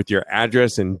with your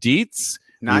address and deets.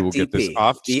 Not we will DP, get this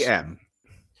off. DM.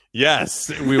 Yes,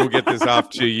 we will get this off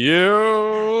to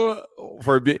you.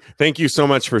 Thank you so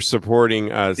much for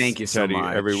supporting us. Thank you so Teddy,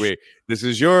 much. every week. This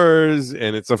is yours,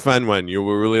 and it's a fun one. You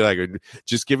will really like it.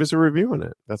 Just give us a review on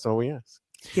it. That's all we ask.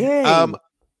 Yay.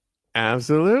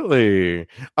 Absolutely.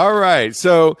 All right.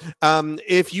 So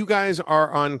if you guys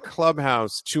are on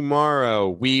Clubhouse tomorrow,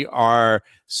 we are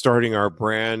starting our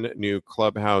brand new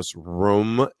Clubhouse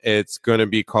room. It's going to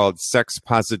be called Sex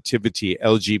Positivity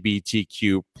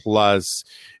LGBTQ+.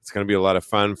 It's going to be a lot of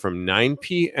fun from 9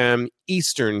 p.m.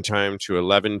 Eastern time to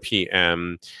 11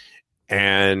 p.m.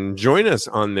 And join us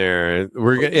on there.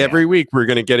 Every week we're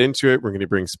going to get into it. We're going to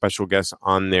bring special guests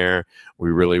on there.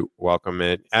 We really welcome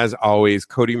it. As always,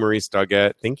 Cody Maurice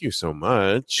Doggett, thank you so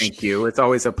much. Thank you. It's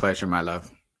always a pleasure, my love.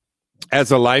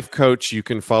 As a life coach, you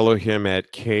can follow him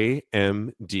at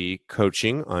KMD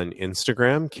Coaching on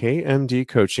Instagram, KMD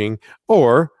Coaching,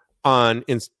 or on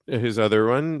his other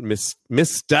one,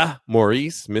 Mr.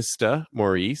 Maurice.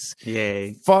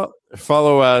 Yay.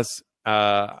 Follow us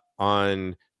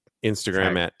on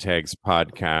Instagram at Tags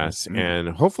Podcast, and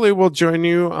hopefully we'll join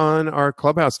you on our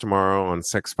Clubhouse tomorrow on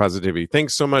Sex Positivity.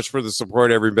 Thanks so much for the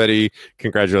support, everybody.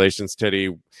 Congratulations,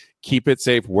 Teddy. Keep it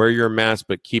safe, wear your mask,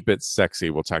 but keep it sexy.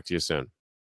 We'll talk to you soon.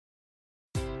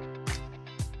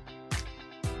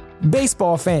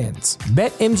 Baseball fans,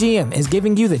 BetMGM is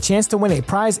giving you the chance to win a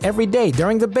prize every day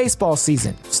during the baseball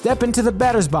season. Step into the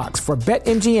batter's box for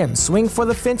BetMGM Swing for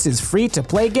the Fences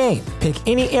free-to-play game. Pick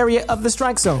any area of the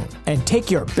strike zone and take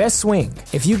your best swing.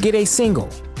 If you get a single,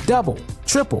 double,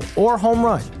 triple, or home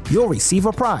run, you'll receive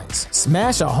a prize.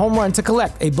 Smash a home run to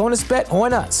collect a bonus bet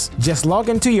on us. Just log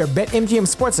into your BetMGM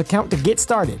Sports account to get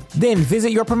started. Then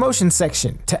visit your promotions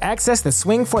section to access the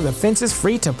Swing for the Fences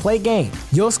free-to-play game.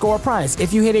 You'll score a prize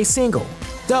if you hit a single,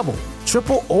 double,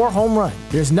 triple, or home run.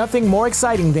 There's nothing more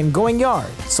exciting than going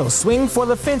yard, so swing for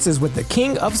the fences with the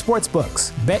king of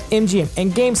sportsbooks. BetMGM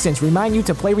and GameSense remind you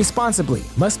to play responsibly.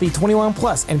 Must be 21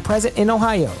 plus and present in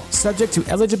Ohio, subject to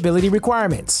eligibility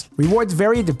requirements. Rewards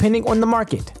vary depending on the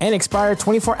market and expire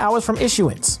 24 hours from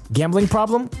issuance. Gambling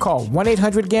problem? Call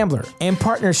 1-800-GAMBLER in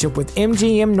partnership with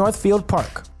MGM Northfield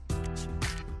Park.